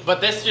mean, but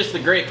that's just the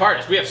great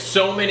part is we have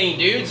so many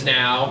dudes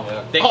now.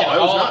 Yeah. They can it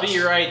was all nuts. be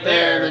right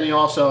there. And then you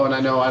also, and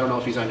I don't know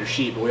if he's on your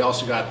sheet, but we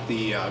also got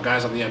the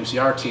guys on the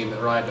MCR team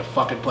that ride to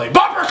fucking play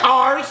bumper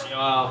cars.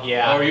 Oh,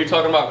 yeah. Oh, are you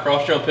talking about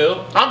cross jump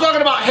hill? I'm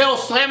talking about Hill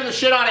slamming the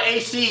shit out of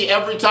AC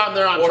every time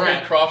they're on Or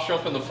track. him cross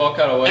jumping the fuck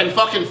out of way? And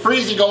fucking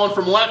Freezy going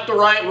from left to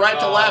right, right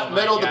to left, my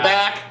middle to God.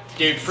 back.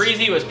 Dude,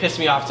 Freezy was pissing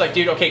me off. It's like,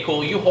 dude, okay,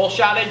 cool. You hole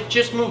shotted.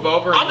 Just move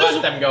over and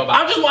let them go by.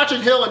 I'm just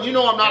watching Hill, and you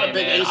know I'm not a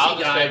big man,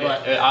 AC guy,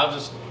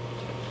 but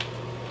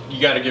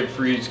you got to give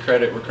Freeze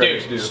credit where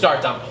credit's due. Dude,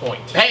 starts on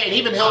point. hey, and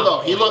even Hill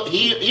though,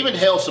 even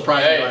Hill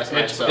surprised me Hey, last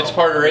night. So it's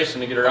part of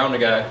racing to get around a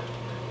guy.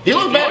 he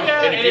looked better.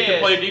 Yeah, And if you it can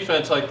is. play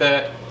defense like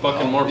that,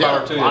 fucking more Yeah,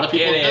 power to a lot of you.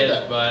 people It did is,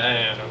 that. but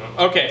I don't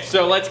know. Okay,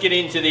 so let's get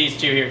into these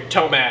two here.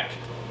 Tomac.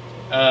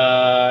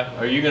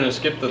 Are you going to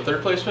skip the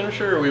third place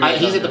finisher? Or are we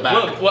He's at the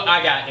back. Well,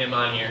 I got him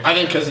on here. I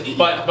think because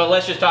But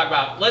let's just talk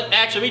about.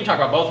 Actually, we can talk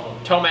about both of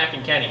them. Tomac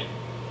and Kenny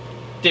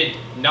did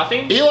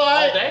nothing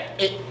all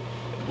day.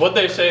 What'd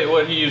they say?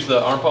 What, he used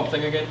the arm pump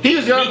thing again? He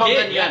used the arm He pump did,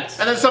 thing again. yes.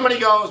 And then somebody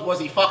goes, was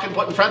he fucking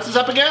putting fences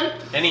up again?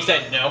 And he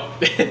said no.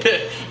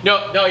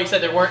 no, he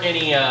said there weren't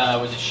any,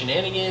 was it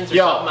shenanigans or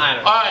Yo, something? I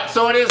don't know. alright,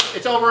 so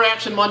it's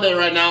Overreaction Monday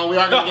right now. We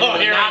are going to get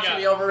into Here we not go.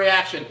 to the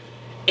overreaction.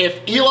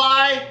 If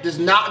Eli does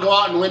not go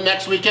out and win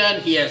next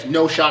weekend, he has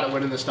no shot at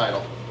winning this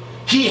title.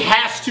 He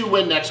has to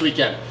win next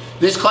weekend.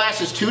 This class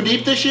is too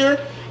deep this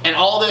year, and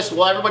all this,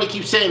 well, everybody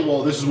keeps saying,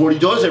 well, this is what he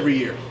does every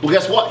year. Well,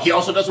 guess what? He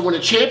also doesn't win a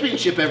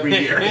championship every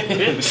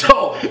year.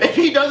 So if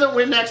he doesn't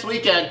win next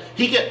weekend,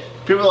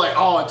 people are like,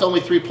 oh, it's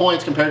only 3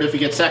 points compared to if he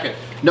gets second.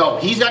 No,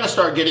 he's got to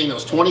start getting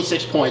those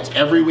 26 points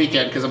every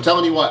weekend, because I'm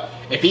telling you what,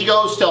 if he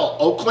goes till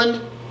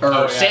Oakland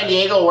or San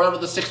Diego, or wherever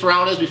the 6th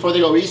round is before they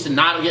go east and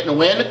not getting a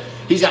win,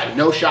 he's got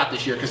no shot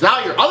this year. Because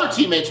now your other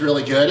teammate's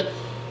really good.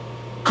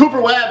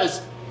 Cooper Webb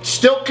is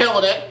still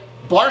killing it.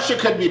 Barsha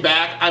could be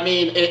back. I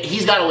mean,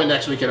 he's got to win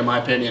next weekend, in my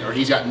opinion, or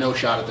he's got no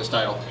shot at this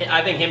title.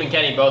 I think him and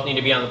Kenny both need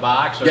to be on the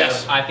box. Or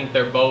Yes. I think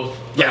they're both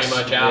pretty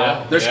much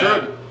out. They're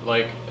screwed.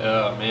 Like,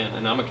 man,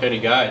 and I'm a Kenny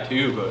guy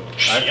too, but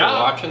after Yeah.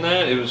 watching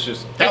that, it was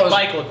just His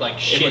bike looked like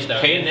shit, it was though,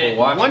 painful didn't it?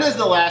 watching. When is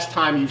the last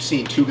time you've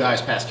seen 2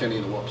 guys pass Kenny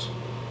in the whoops?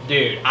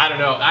 Dude, I don't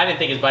know. I didn't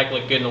think his bike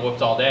looked good in the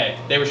whoops all day.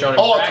 They were showing him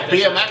Oh, it's a practice.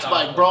 BMX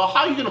bike, bro.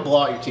 How are you going to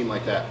blow out your team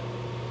like that?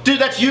 Dude,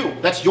 that's you.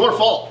 That's your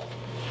fault.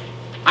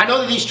 I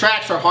know that these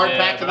tracks are hard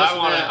packed but and this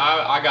and that.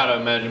 I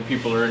gotta imagine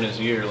people are in his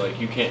ear,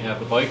 like, you can't have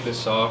the bike this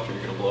soft, or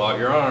you're gonna blow out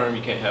your arm.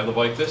 You can't have the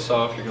bike this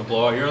soft, you're gonna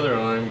blow out your other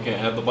arm. You can't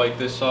have the bike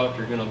this soft,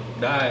 you're gonna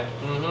die.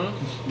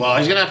 Well,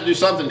 he's going to have to do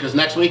something because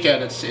next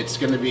weekend it's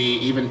going to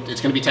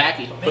be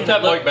tacky. Put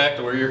that bike back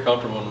to where you're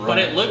comfortable and run. But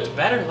it looked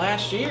better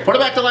last year. Put it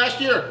back to last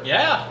year.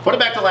 Yeah. Put it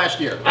back to last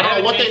year. I don't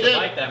know what they The did.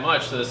 bike that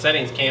much, so the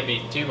settings can't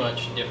be too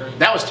much different.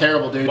 That was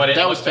terrible, dude. But it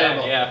That was looked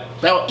bad, terrible.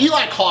 yeah.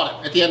 Eli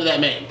caught it at the end of that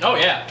main. Oh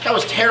yeah, That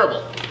was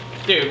terrible.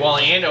 dude. Well,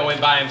 Ando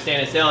went by him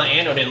standing still, and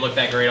Ando didn't look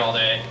that great all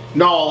day.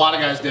 No, a lot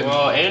of guys didn't.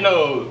 Well,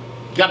 Ando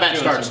Got bad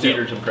doing starts some too.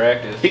 beaters in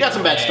practice. He got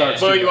some bad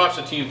starts. But too. you watch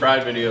the Team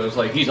Pride videos,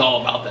 like, he's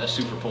all about that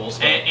super pull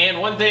stuff.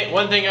 And one thing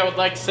I would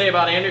like to say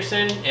about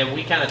Anderson, and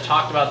we kind of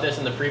talked about this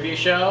in the preview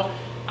show.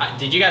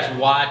 Did you guys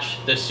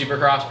watch the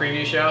Supercross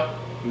preview show?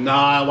 No,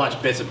 I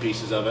watched bits and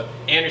pieces of it.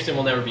 Anderson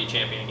will never be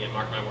champion again.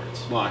 Mark my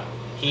words. Why?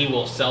 He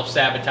will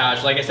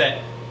self-sabotage. Like I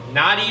said,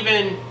 not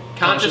even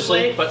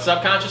consciously, but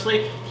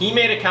subconsciously. He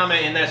made a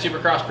comment in that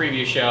Supercross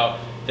preview show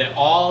that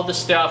all the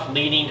stuff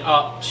leading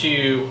up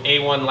to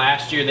A1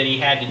 last year that he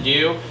had to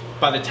do,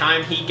 by the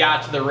time he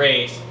got to the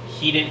race,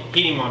 he didn't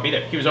even want to be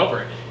there. He was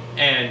over it.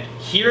 And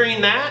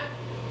hearing that,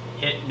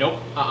 nope,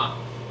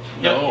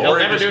 He'll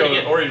never do it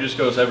again. Or he just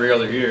goes every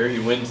other year. He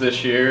wins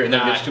this year, and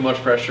then gets too much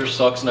pressure,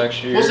 sucks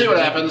next year. We'll see what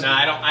happens. No,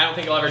 I don't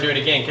think he'll ever do it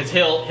again because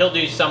he'll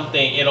do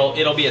something.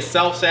 It'll be a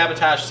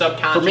self-sabotage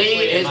subconsciously. For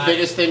me, his in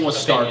biggest thing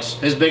was opinion.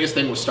 starts. His biggest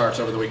thing was starts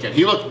over the weekend.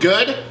 He looked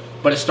good,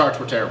 but his starts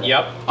were terrible.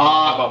 Yep.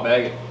 How about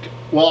Baggett?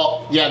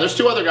 Well, yeah, there's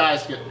 2 other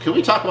guys. Can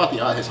we talk about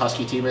his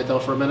Husky teammate, though,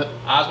 for a minute?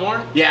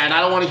 Osborne? Yeah, and I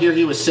don't want to hear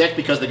he was sick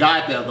because the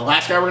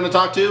last guy we're going to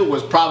talk to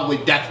was probably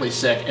deathly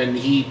sick, and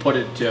he put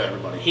it to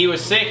everybody. He was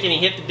sick and he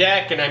hit the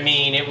deck, and I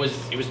mean, it was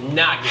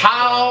not good.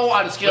 How,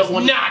 on a scale It of was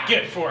 1 not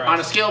good for us. on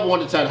a scale of 1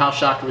 to 10, how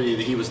shocked were you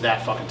that he was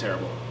that fucking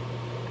terrible?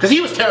 Because he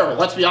was terrible.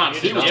 Let's be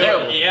honest, he was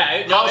terrible.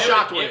 Yeah. How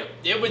shocked were you?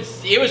 It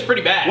was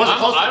pretty bad. Was it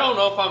close? I don't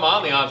know if I'm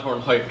on the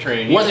Osborne hype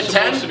train. He Was it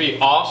 10? supposed to be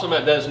awesome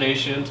at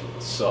Destinations.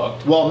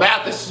 Sucked. Well,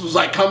 Mathis was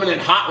like coming in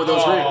hot with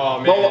those rings. Oh,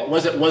 man. But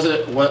was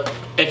it?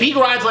 If he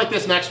rides like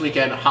this next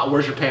weekend,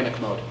 where's your panic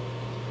mode?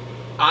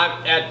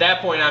 At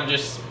that point, I'm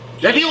just.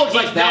 If he looks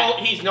like that-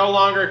 he's no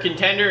longer a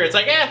contender. It's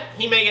like,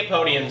 he may get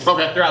podiums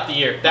throughout the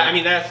year.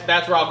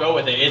 That's where I'll go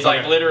with it. It's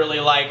like literally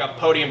like a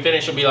podium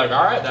finish will be like,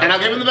 all right. And I'll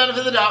give him the benefit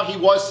of the doubt. He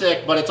was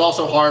sick, but it's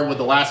also hard with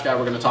the last guy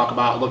we're going to talk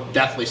about. Looked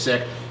deathly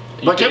sick.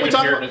 But can we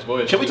talk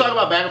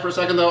about Baggett for a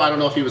second, though? I don't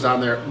know if he was on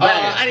there.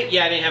 Baggett. I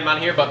didn't have him on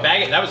here, but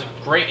Baggett, that was a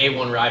great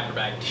A1 ride for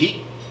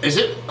Baggett.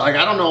 I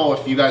don't know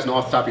if you guys know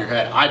off the top of your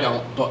head. I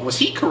don't. But was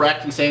he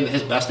correct in saying that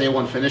his best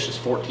A1 finish is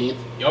 14th?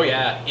 Oh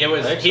yeah, it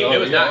was. so, It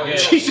was not good.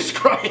 Jesus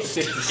Christ.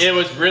 It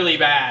was really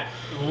bad.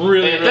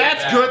 Really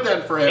That's bad. good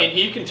then for him. And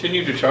he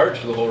continued to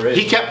charge the whole race.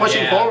 He kept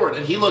pushing Yeah. forward,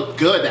 and he looked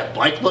good. That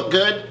bike looked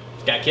good.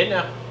 Got a kid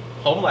now.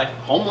 Home life.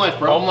 Home life,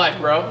 bro. Home life,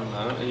 bro.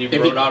 He If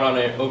rode he- out on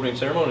the opening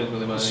ceremonies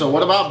with him. I think. So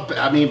what about,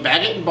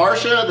 Baggett and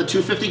Barsha, the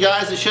 250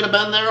 guys that should have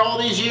been there all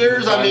these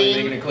years? Finally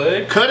making it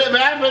click. Could it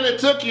happen? It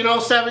took,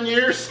 7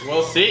 years.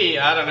 We'll see.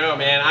 I don't know,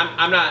 man.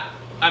 I'm not.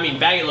 I mean,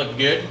 Baggett looked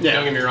good. Yeah.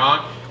 Don't get me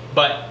wrong,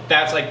 but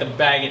that's like the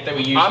Baggett that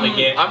we usually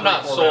get. I'm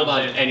not 3-4 sold rounds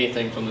on in.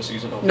 anything from the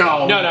season opener.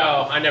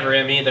 No. I never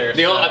am either.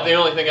 The so.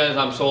 only thing is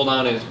I'm sold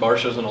on is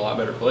Barsha's in a lot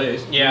better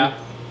place. Yeah.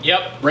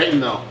 Yep.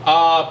 Brayton, though.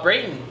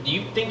 Brayton, do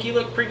you think he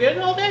looked pretty good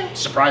all day?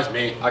 Surprised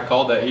me. I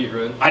called that heat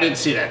run I didn't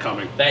see that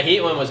coming. That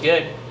heat one was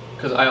good.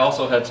 because I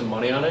also had some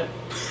money on it.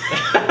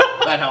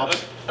 That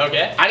helps.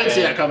 Okay. I didn't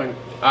see that coming.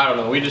 I don't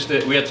know. We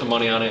had some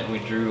money on it and we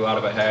drew out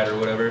of a hat or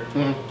whatever.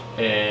 Mm-hmm.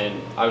 And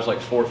I was like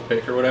 4th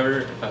pick or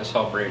whatever. I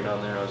saw Brayton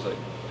on there. I was like,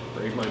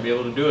 Brayton might be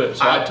able to do it.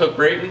 So I took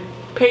Brayton.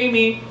 Pay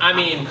me. I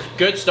mean,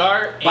 good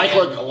start. Bike and-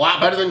 looked a lot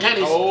better than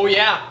Kenny's. Oh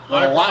yeah, A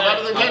lot 100%.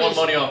 better than I won Kenny's.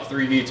 money off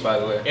 3 heats, by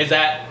the way. Is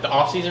that the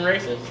off-season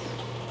races?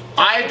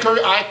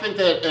 I think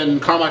that,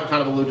 and Carmichael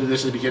kind of alluded to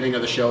this at the beginning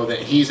of the show, that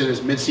he's in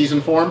his mid-season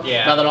form.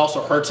 Yeah. Now that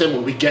also hurts him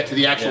when we get to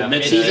the actual Yeah,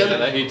 mid-season.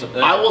 that heats-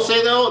 I will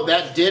say though,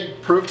 that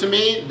did prove to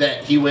me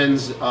that he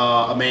wins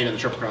a main in the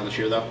Triple Crown this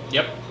year though.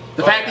 Yep.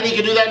 The fact that he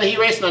can do that in the heat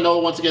race, and I know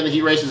once again the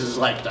heat races is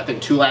like, I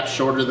think 2 laps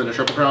shorter than a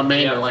Triple Crown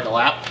main, Yeah. or like a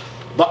lap.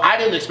 But I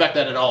didn't expect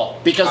that at all.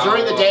 Because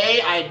during the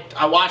day,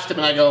 I watched him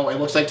and I go, it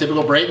looks like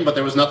typical Brayton, but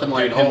there was nothing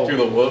like, Dude, him through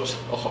the whoops.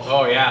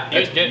 Oh yeah, he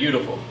was That's good.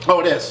 beautiful. Oh,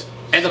 it is.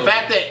 And the So-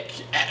 fact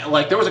that,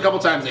 like, there was a couple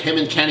times that him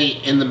and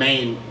Kenny in the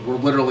main were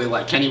literally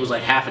like, Kenny was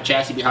like half a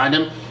chassis behind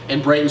him,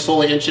 and Brayton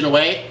slowly inching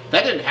away.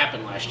 That didn't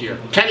happen last year.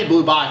 Kenny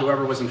blew by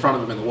whoever was in front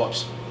of him in the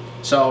whoops.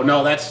 So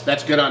no,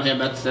 that's good on him.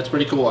 That's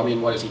pretty cool. I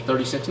mean, what is he?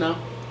 36 now?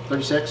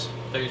 36?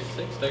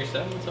 36,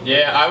 37, something.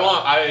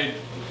 Yeah,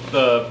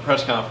 the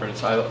press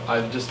conference.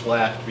 I just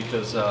laughed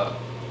because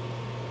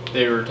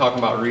they were talking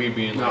about Reed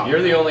being like, No.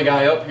 "You're the only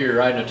guy up here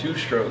riding a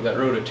 2-stroke that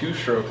rode a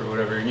 2-stroke or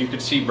whatever," and you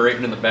could see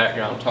Brayton in the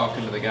background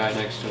talking to the guy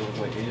next to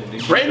him. Like, yeah,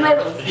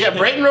 dude.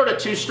 Brayton rode a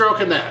 2-stroke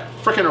in that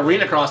freaking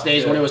Arena Cross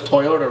days when it was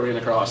Toyota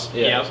Arena Cross.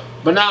 Yeah. Yep.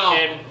 But now,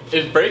 And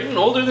is Brayton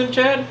older than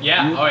Chad?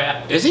 Yeah. Oh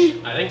yeah. is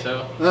he? I think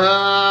so.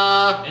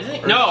 Isn't Isn't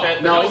he? Or No.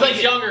 Chad- No. he's He's,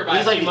 like younger by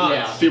he's a like few months.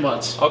 yeah, a few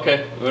months.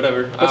 Okay,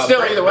 whatever. But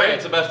still, either way.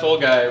 Brayton's the best old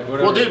guy.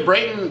 Whatever. Well, dude,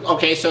 Brayton.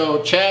 Okay,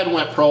 so Chad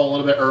went pro a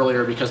little bit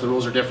earlier because the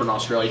rules are different in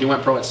Australia. He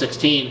went pro at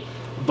 16,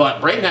 but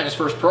Brayton had his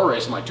first pro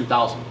race in like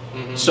 2000.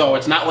 So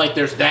it's not like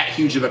there's that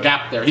huge of a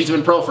gap there. He's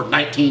been pro for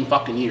 19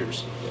 fucking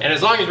years. And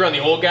as long as we're on the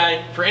old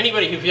guy, for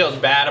anybody who feels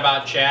bad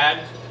about Chad,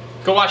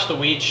 go watch the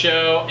Weed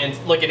Show and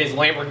look at his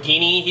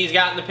Lamborghini he's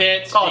got in the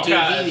pits. Oh,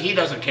 because dude, he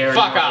doesn't care.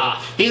 Fuck anymore.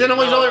 off. He's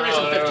only No,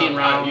 racing 15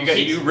 rounds.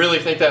 You really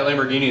think that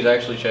Lamborghini is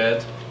actually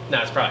Chad's? No,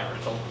 it's probably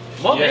rental.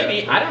 Well, Yeah.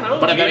 maybe. I don't know.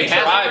 But I bet He he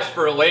has- drives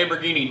for a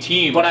Lamborghini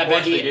team. But I Of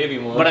bet course they gave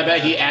him one. But I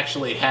bet he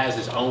actually has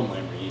his own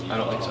Lamborghini. I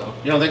don't think so.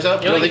 You don't think so?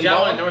 You don't think he he's got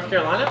bought one in North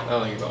Carolina? I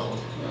don't think he bought one.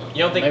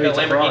 You don't think Maybe the it's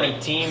a Ferrari.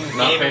 Lamborghini team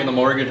Not gave paying him? the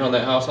mortgage on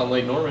that house on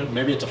Lake Norman.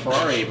 Maybe it's a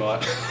Ferrari,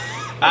 but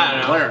I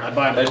don't know. McLaren. I'd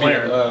buy a That'd be-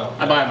 McLaren.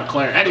 I'd buy a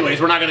McLaren. Anyways,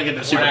 we're not gonna get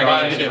into We're not Supercross.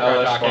 gonna get into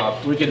LS Supercross.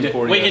 swap. We can do-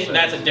 240 We can. SX.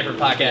 That's a different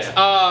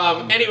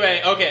podcast.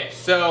 Anyway, okay.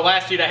 So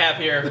last dude I have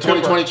here, The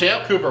 2020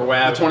 champ? Cooper The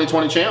Webb.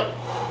 2020 champ.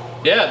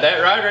 Yeah,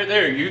 that ride right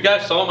there. You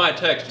guys saw my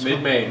text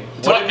mid-main.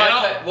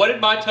 What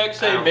did my text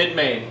say Ow.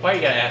 mid-main? Why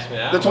you gotta ask me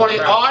that? The 20.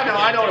 Crap. Oh,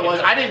 I know what it Take was.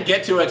 up. I didn't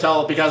get to it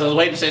till because I was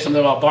waiting to say something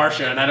about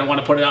Barsha, and I didn't want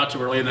to put it out too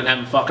early and then have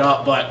him fuck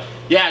up. But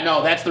yeah,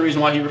 no, that's the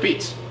reason why he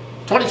repeats.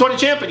 2020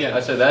 champ again. I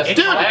said that's It's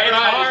that hard- ride it's is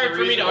hard the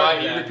for me reason to why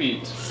argue he that.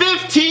 repeats.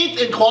 15th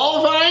in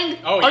qualifying.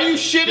 Oh, Are yeah. you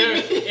shitting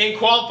Dude, me? In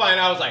qualifying,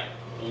 I was like,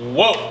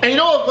 whoa. And you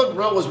know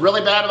what was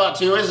really bad about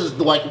too is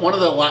like one of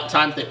the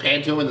times they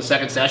panned to him in the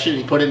second session,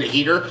 he put in the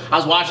heater. I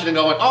was watching and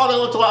going, oh, they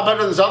looked a lot better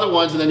than those other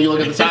ones. And then you look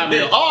at the time and you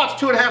go, oh, it's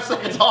 2.5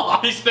 seconds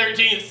off. He's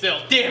 13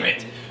 still. Damn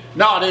it.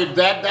 No, dude,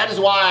 that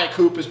is why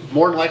Coop is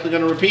more than likely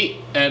going to repeat.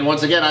 And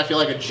once again, I feel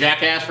like a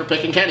jackass for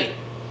picking Kenny.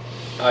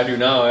 I do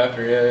now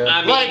after, yeah.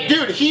 I mean, Like,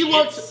 dude, he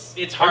looks.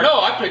 It's Or hard. no,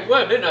 I picked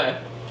Webb, didn't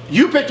I?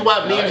 You picked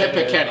Webb, me and Yeah, him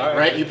picked yeah, Kenny, alright.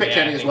 right? You picked Yeah,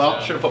 Kenny I as think well.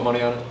 so. Should have put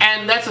money on it.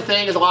 And that's the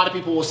thing is a lot of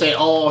people will say,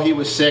 oh, he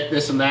was sick,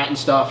 this and that and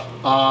stuff.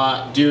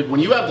 Dude, when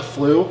you have the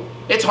flu,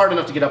 it's hard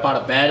enough to get up out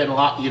of bed and a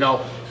lot,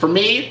 for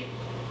me,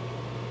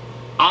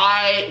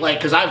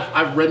 because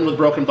I've ridden with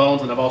broken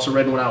bones and I've also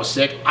ridden when I was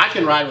sick. I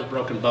can ride with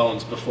broken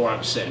bones before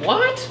I'm sick. What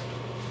What?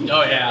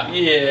 Oh, yeah.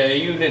 Yeah,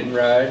 you didn't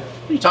ride.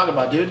 are you talking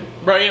about, dude?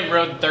 Bro, you haven't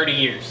rode in 30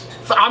 years.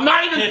 I'm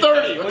not even 30.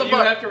 What What the do you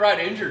fuck? have to ride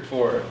injured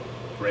for?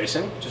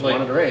 Racing? Just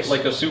wanted to race.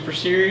 Like a Super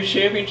Series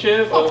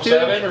championship? Fuck, dude.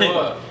 07 or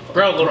what?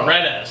 Bro,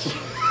 Loretta's.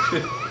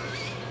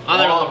 On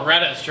their Oh.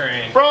 Loretta's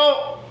train.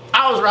 Bro,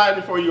 I was riding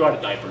before you out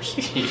of diapers.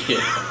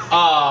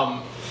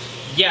 Yeah.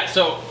 Yeah,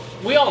 so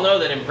we all know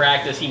that in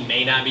practice he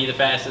may not be the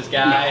fastest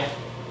guy. No.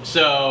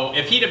 So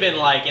if he'd have been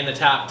like in the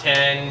top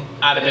 10,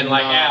 I'd have been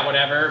like,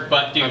 whatever.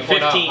 But dude, Can I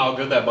point out 15. how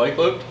good that bike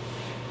looked?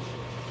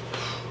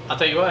 I'll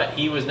tell you what,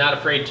 he was not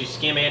afraid to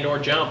skim and or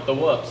jump the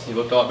whoops. He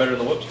looked a lot better than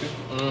the whoops, too.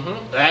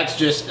 Mm-hmm. That's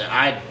just,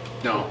 I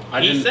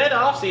He didn't. said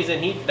off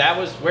season that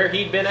was where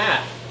he'd been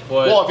at.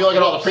 Was Well, if you look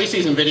at all the whoops.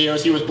 preseason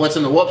videos, he was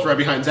blitzing the whoops right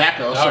behind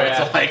Zacho. So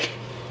yeah. it's like,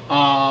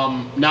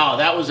 no,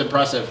 that was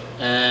impressive.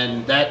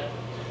 And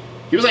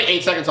he was like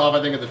 8 seconds off,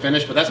 I think, at the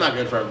finish, but that's not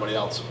good for everybody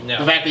else. No.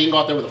 The fact that he can go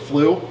out there with a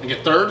flu and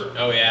get third,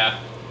 Oh yeah.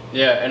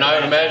 Yeah, and I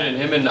would imagine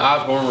him and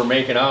Osborne were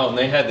making out, and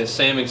they had the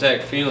same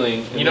exact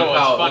feeling. And You know look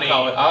what's how, funny?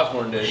 Look how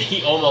Osborne did.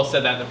 He almost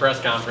said that in the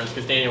press conference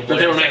because Daniel That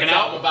they were Blair making said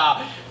out? something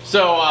about.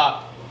 So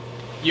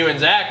you and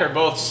Zach are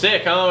both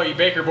sick, huh? What are you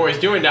Baker boys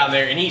doing down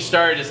there? And he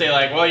started to say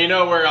like, well,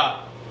 we're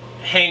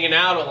hanging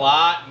out a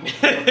lot.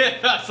 I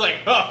was like,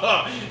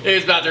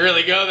 he's about to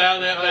really go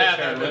down that path.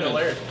 sure, That's been women.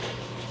 hilarious.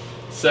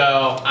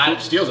 So Coop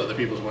steals other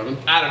people's women.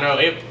 I don't know.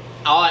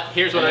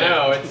 Here's what I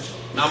know.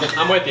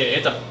 I'm with you.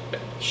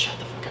 Shut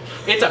the fuck up.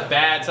 It's a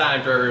bad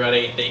sign for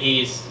everybody that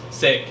he's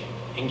sick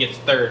and gets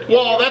third.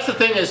 Well, that's the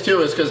thing is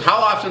because how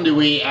often do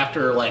we,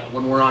 after like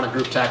when we're on a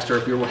group text or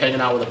if you're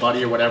hanging out with a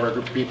buddy or whatever, a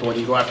group of people, and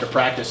you go after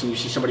practice and you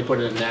see somebody put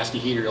in a nasty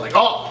heater, you're like,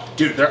 oh,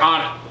 dude, they're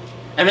on it.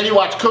 And then you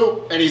watch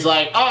Coop and he's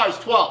like, oh, he's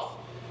 12th.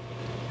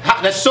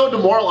 That's so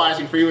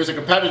demoralizing for you as a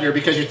competitor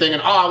because you're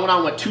thinking, oh, I went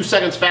on 2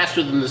 seconds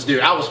faster than this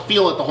dude. I was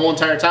feeling it the whole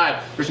entire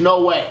time. There's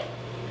no way.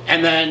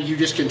 And then you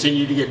just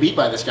continue to get beat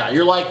by this guy.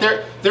 You're like,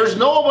 there's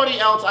nobody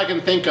else I can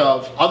think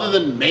of other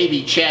than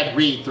maybe Chad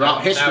Reed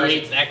throughout history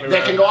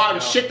that can go out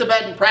and shit the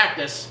bed in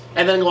practice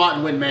and then go out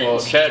and win mains. Well,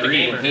 Chad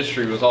Reed in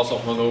history was also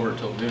hungover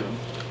till noon.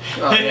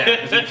 Oh,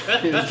 yeah.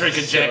 He was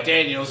drinking Jack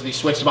Daniels and he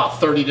switched about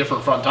 30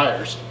 different front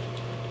tires.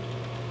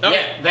 Okay.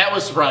 Yeah, that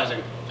was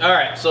surprising. All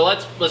right, so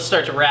let's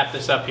start to wrap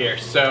this up here.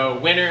 So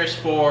winners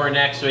for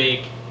next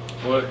week.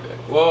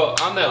 Well,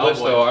 on that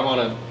list though, I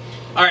want to.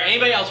 All right,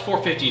 anybody else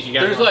 450s? You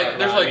guys? There's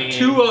like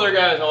two other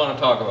guys I want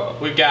to talk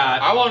about. We've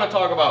got. I want to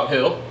talk about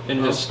Hill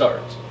and his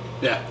starts.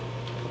 Yeah.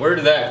 Where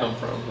did that come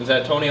from? Is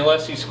that Tony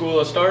Alessi's school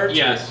of starts?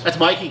 Yes. That's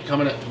Mikey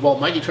coming in. Well,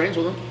 Mikey trains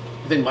with him.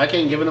 You think Mikey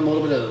ain't giving him a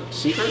little bit of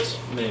secrets?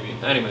 Maybe.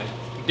 Anyway.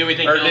 Do we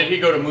think? Or did he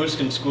go to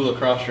Mooskin School of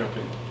Cross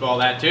Jumping? Well,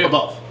 that too. Or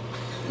both.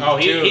 Oh,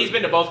 he's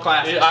been to both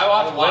classes. I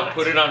watched Webb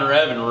put it on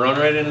Rev and run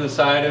right into the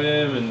side of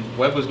him, and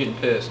Webb was getting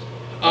pissed.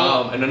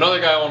 And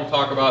another guy I want to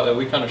talk about that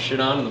we kind of shit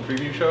on in the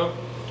preview show,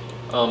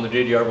 the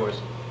JDR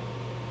boys.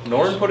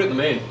 Norin put it in the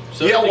main.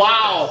 So yeah,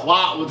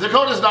 wow.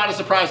 Dakota's not as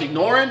surprising.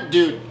 Norin,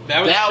 dude,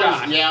 that was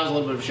a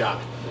little bit of a shock.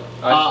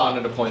 I just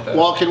wanted to point that out.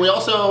 Well, can we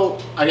also,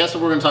 I guess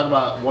we're going to talk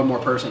about one more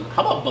person.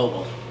 How about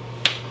Bogle?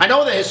 I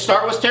know that his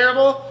start was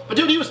terrible, but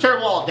dude, he was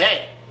terrible all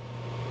day.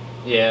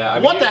 Yeah.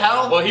 What the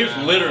hell? Well, he was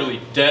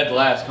literally dead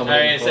last coming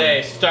in.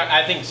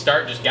 I think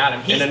start just got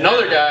him. And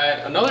another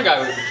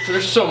guy.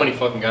 There's so many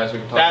fucking guys we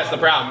can talk about. That's the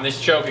problem. This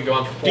show could go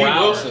on for 4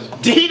 hours.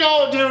 Wilson.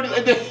 Dino, dude.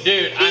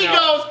 He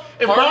goes,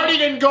 if Marty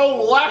didn't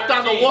go left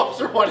on the whoops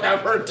or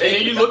whatever.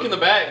 And you look in the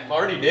back,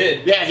 Marty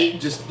did. Yeah, he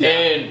just. Yeah.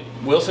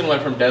 And Wilson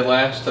went from dead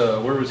last to,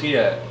 where was he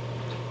at?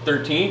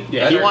 13?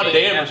 Yeah, he wanted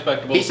damn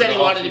respectable. He said he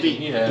wanted to be.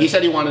 He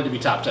said he wanted to be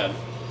top 10.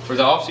 For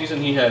the off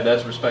season he had,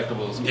 that's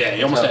respectable. Yeah,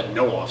 he almost had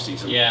no off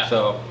season. Yeah.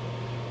 So.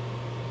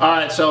 All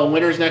right, so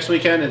winners next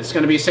weekend. It's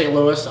going to be St.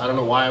 Louis. I don't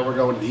know why we're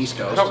going to the East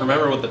Coast. I don't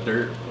remember what the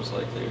dirt was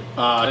like there.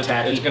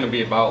 Tacky. It's going to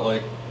be about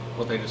like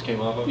what they just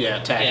came off of.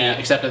 Yeah, tacky. Yeah.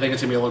 Except I think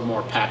it's going to be a little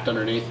more packed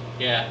underneath.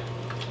 Yeah.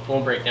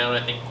 Won't break down,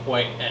 I think,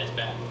 quite as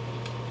bad.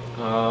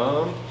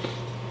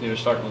 You're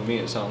starting with me,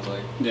 it sounds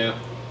like. Yeah.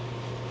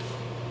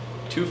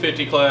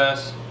 250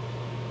 class.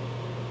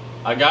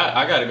 I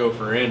got to go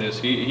for Andis.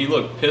 He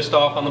looked pissed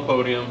off on the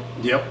podium.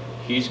 Yep.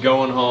 He's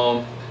going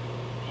home.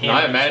 And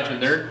I imagine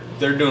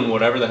they're doing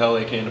whatever the hell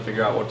they can to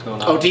figure out what's going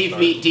on. Oh,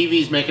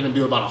 DV's making him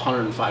do about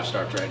 105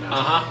 starts right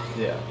now.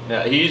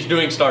 Yeah, he's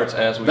doing starts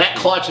as we That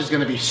speak. clutch is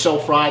going to be so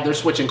fried. They're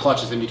switching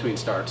clutches in between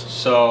starts.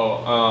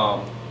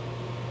 So,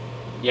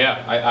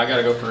 yeah, I got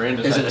to go for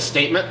Andis. Is it a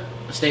statement?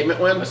 A statement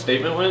win? A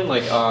statement win?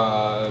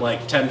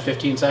 Like 10,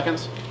 15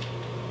 seconds?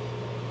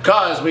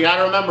 Because we got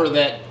to remember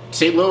that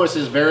St. Louis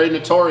is very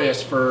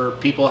notorious for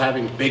people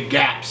having big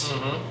gaps.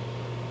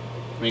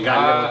 Mm-hmm. I mean, God,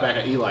 you got to look back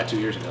at Eli 2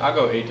 years ago. I'll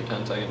go 8 to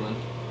 10 second win.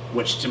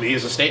 Which to me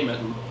is a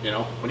statement. You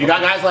know, when you got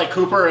guys like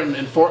Cooper and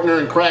Fortner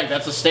and Craig,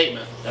 that's a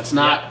statement. That's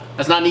not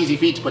an easy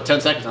feat to put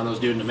 10 seconds on those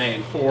dudes in the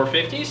main.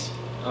 450s?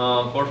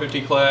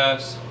 450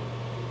 class,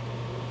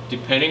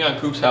 depending on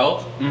Coop's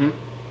health.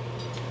 Mm-hmm.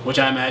 Which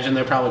I imagine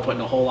they're probably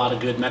putting a whole lot of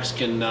good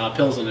Mexican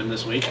pills in him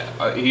this week.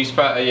 He's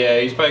probably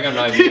got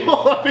an IV.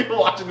 People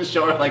watching the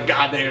show are like,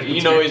 God damn.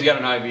 You know he's got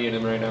an IV in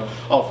him right now.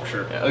 Oh, for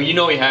sure. You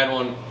know he had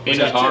one in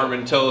his arm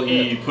until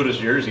he put his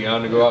jersey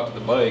on to go out to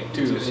the bike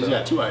too. He's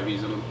got 2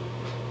 IVs in him.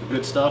 The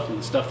good stuff and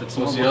the stuff that's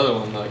What's the other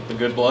one? Like the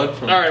good blood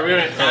from. All right, we don't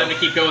have time to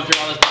keep going through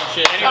all this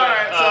bullshit. Anyway,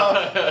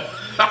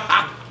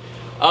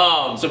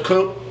 all right, so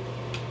Coop.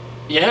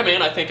 Yeah,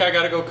 man, I think I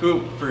gotta go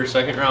Coop for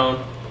second round.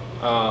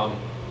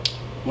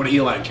 What do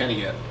Eli and Kenny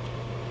get?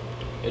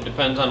 It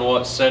depends on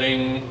what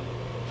setting.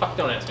 fuck,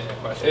 don't ask me that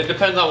question. It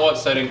depends on what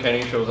setting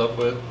Kenny shows up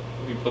with.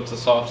 If he puts a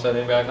soft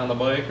setting back on the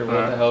bike or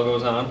what the hell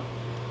goes on.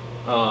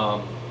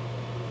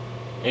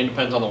 And it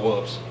depends on the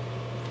whoops.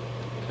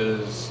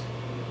 Because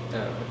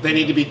they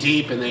need to be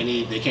deep and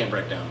they can't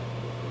break down.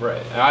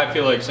 Right. I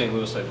feel like St.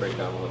 Louis might break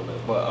down a little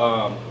bit, but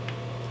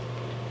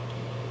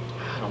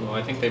I don't know.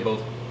 I think they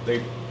both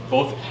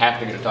have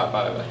to get a top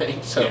 5. I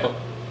think so.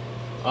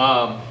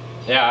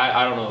 Yeah.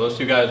 I don't know. Those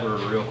 2 guys were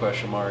a real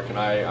question mark, and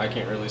I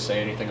can't really say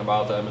anything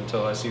about them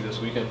until I see this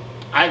weekend.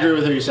 I agree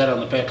with who you said on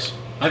the picks.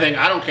 I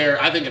don't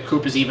care. I think if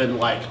Coop is even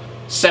like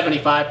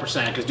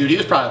 75%, because dude, he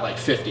was probably like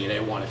 50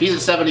 at A1. If he's at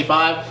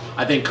 75,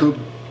 I think Coop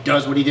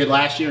does what he did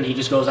last year, and he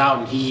just goes out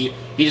and he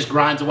just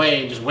grinds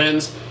away and just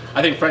wins.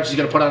 I think French is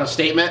going to put on a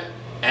statement,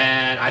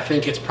 and I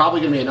think it's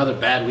probably going to be another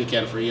bad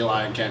weekend for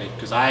Eli and Kenny,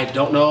 because I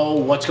don't know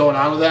what's going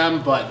on with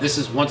them, but this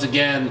is once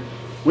again,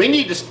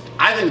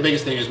 I think the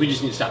biggest thing is we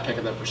just need to stop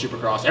picking them for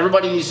Supercross.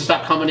 Everybody needs to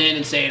stop coming in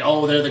and saying,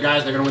 oh, they're the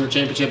guys, they're going to win the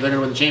championship, they're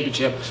going to win the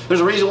championship. There's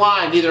a reason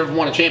why neither of them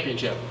won a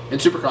championship, in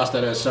Supercross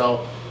that is.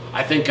 So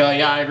I think,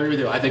 I agree with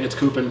you. I think it's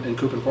Coop and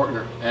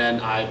Fortner, and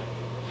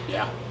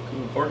Yeah.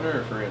 Fortner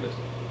or Ferrandis?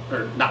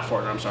 Or not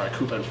Fortner, I'm sorry,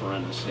 Coupe and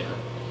Ferrandis. Yeah.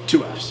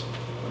 2 Fs.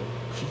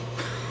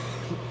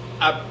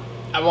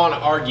 I want to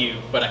argue,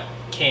 but I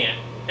can't.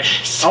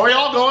 Are we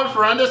all going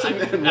Ferrandis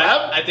and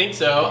Webb? I think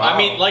so. Wow. I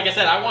mean, like I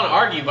said, I want to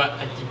argue, but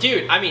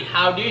dude, I mean,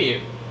 how do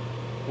you?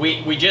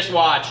 We just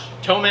watched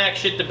Tomac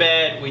shit the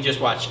bed. We just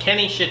watched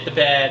Kenny shit the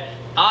bed.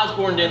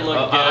 Osborne didn't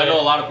look good. I know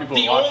a lot of people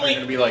The watching only- are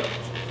going to be like,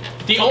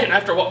 The fucking only,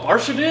 after what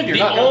Barsha did? You're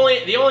the not only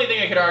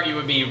thing I could argue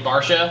would be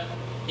Barsha.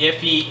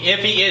 If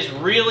he is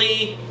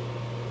really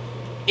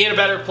in a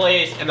better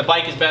place and the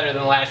bike is better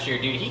than last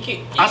year, dude, he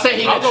can. I'll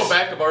say I'll go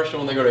back to Barsha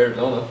when they go to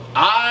Arizona.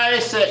 I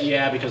say,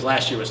 yeah, because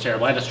last year was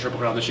terrible. I just triple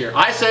crown this year.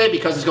 I say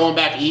because it's going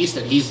back east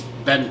and he's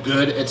been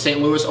good at St.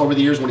 Louis over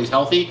the years when he's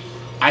healthy,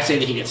 I say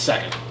that he gets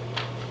second.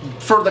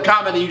 For the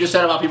comment that you just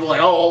said about people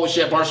like, oh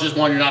shit, Barsha just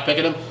won, you're not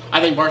picking him. I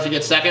think Barsha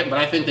gets second, but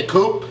I think the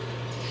Coupe,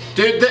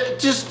 dude,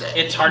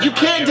 It's hard to you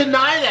can't argue.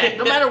 deny that.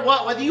 No matter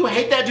what, whether you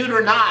hate that dude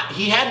or not,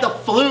 he had the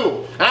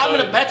flu. And I'm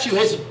going to bet you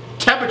his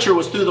temperature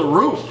was through the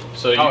roof.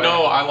 So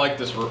I like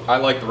this. I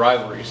like the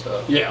rivalry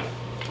stuff. Yeah.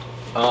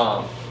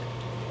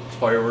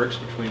 Fireworks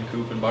between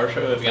Coop and Barsha.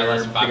 If We got they're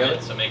less than 5 together.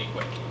 minutes, so make it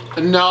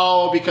quick.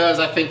 No, because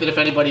I think that if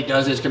anybody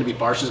does it, it's going to be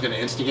Barsha's going to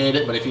instigate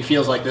it. But if he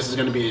feels like this is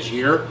going to be his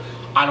year,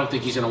 I don't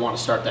think he's going to want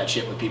to start that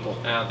shit with people.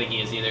 I don't think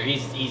he is either.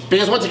 He's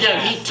Because once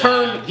again,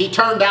 he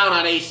turned down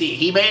on AC.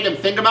 He made him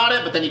think about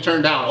it, but then he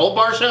turned down. Old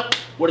Barsha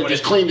would have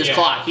just cleaned his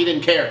clock. He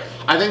didn't care.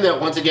 I think that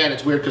once again,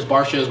 it's weird because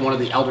Barsha is one of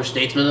the elder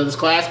statesmen of this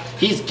class.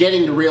 He's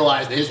getting to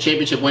realize that his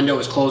championship window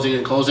is closing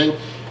and closing.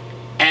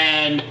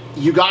 And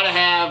you got to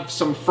have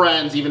some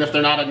friends, even if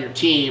they're not on your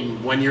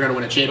team, when you're going to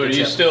win a But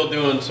championship. he's still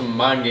doing some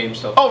mind game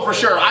stuff. Oh, for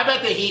sure. I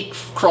bet that he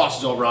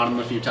crosses over on him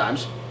a few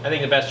times. I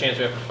think the best chance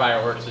we have for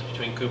fireworks is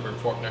between Cooper and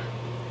Faulkner.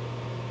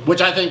 Which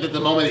I think that the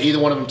moment that either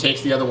one of them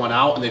takes the other one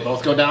out and they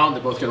both go down,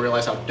 they're both going to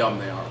realize how dumb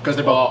they are. Because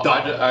they're both dumb.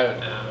 I don't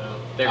know.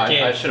 They're I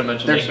kids. should have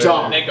mentioned They're this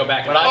dumb. earlier. They go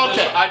back and But forth.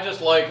 Okay. I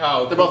just like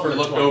how They're both Cooper in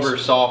looked their 20s. over,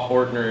 saw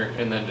Fortner,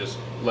 and then just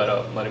let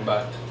him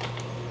by.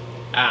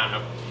 I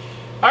don't know.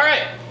 All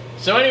right.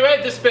 So anyway,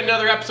 this has been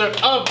another episode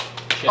of.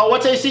 Oh,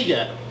 what's AC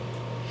get?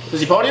 Does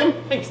he podium? I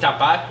think it's top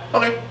 5.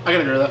 Okay, I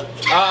can agree with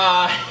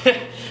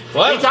that.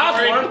 Well, Beats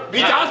Osborne.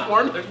 Beats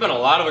Osborne. There's been a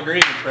lot of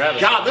agreeing with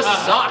Travis. God, this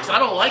sucks. I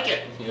don't like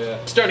it.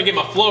 Yeah. Starting to get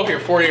my flow here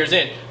 4 years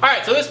in. All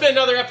right, so this has been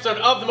another episode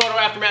of the Moto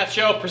Aftermath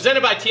Show,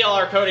 presented by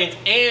TLR Coatings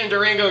and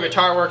Durango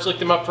Guitar Works. Look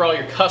them up for all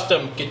your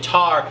custom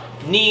guitar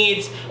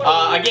needs.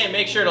 Again,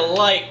 make sure to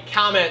like,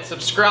 comment,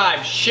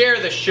 subscribe, share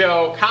the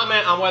show,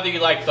 comment on whether you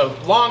like the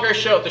longer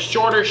show, the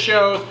shorter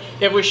shows,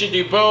 if we should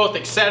do both,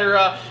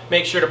 etc.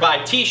 Make sure to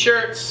buy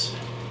t-shirts,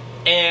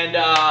 and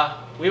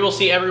we will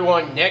see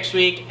everyone next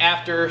week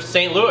after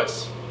St.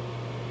 Louis.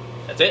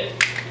 That's it.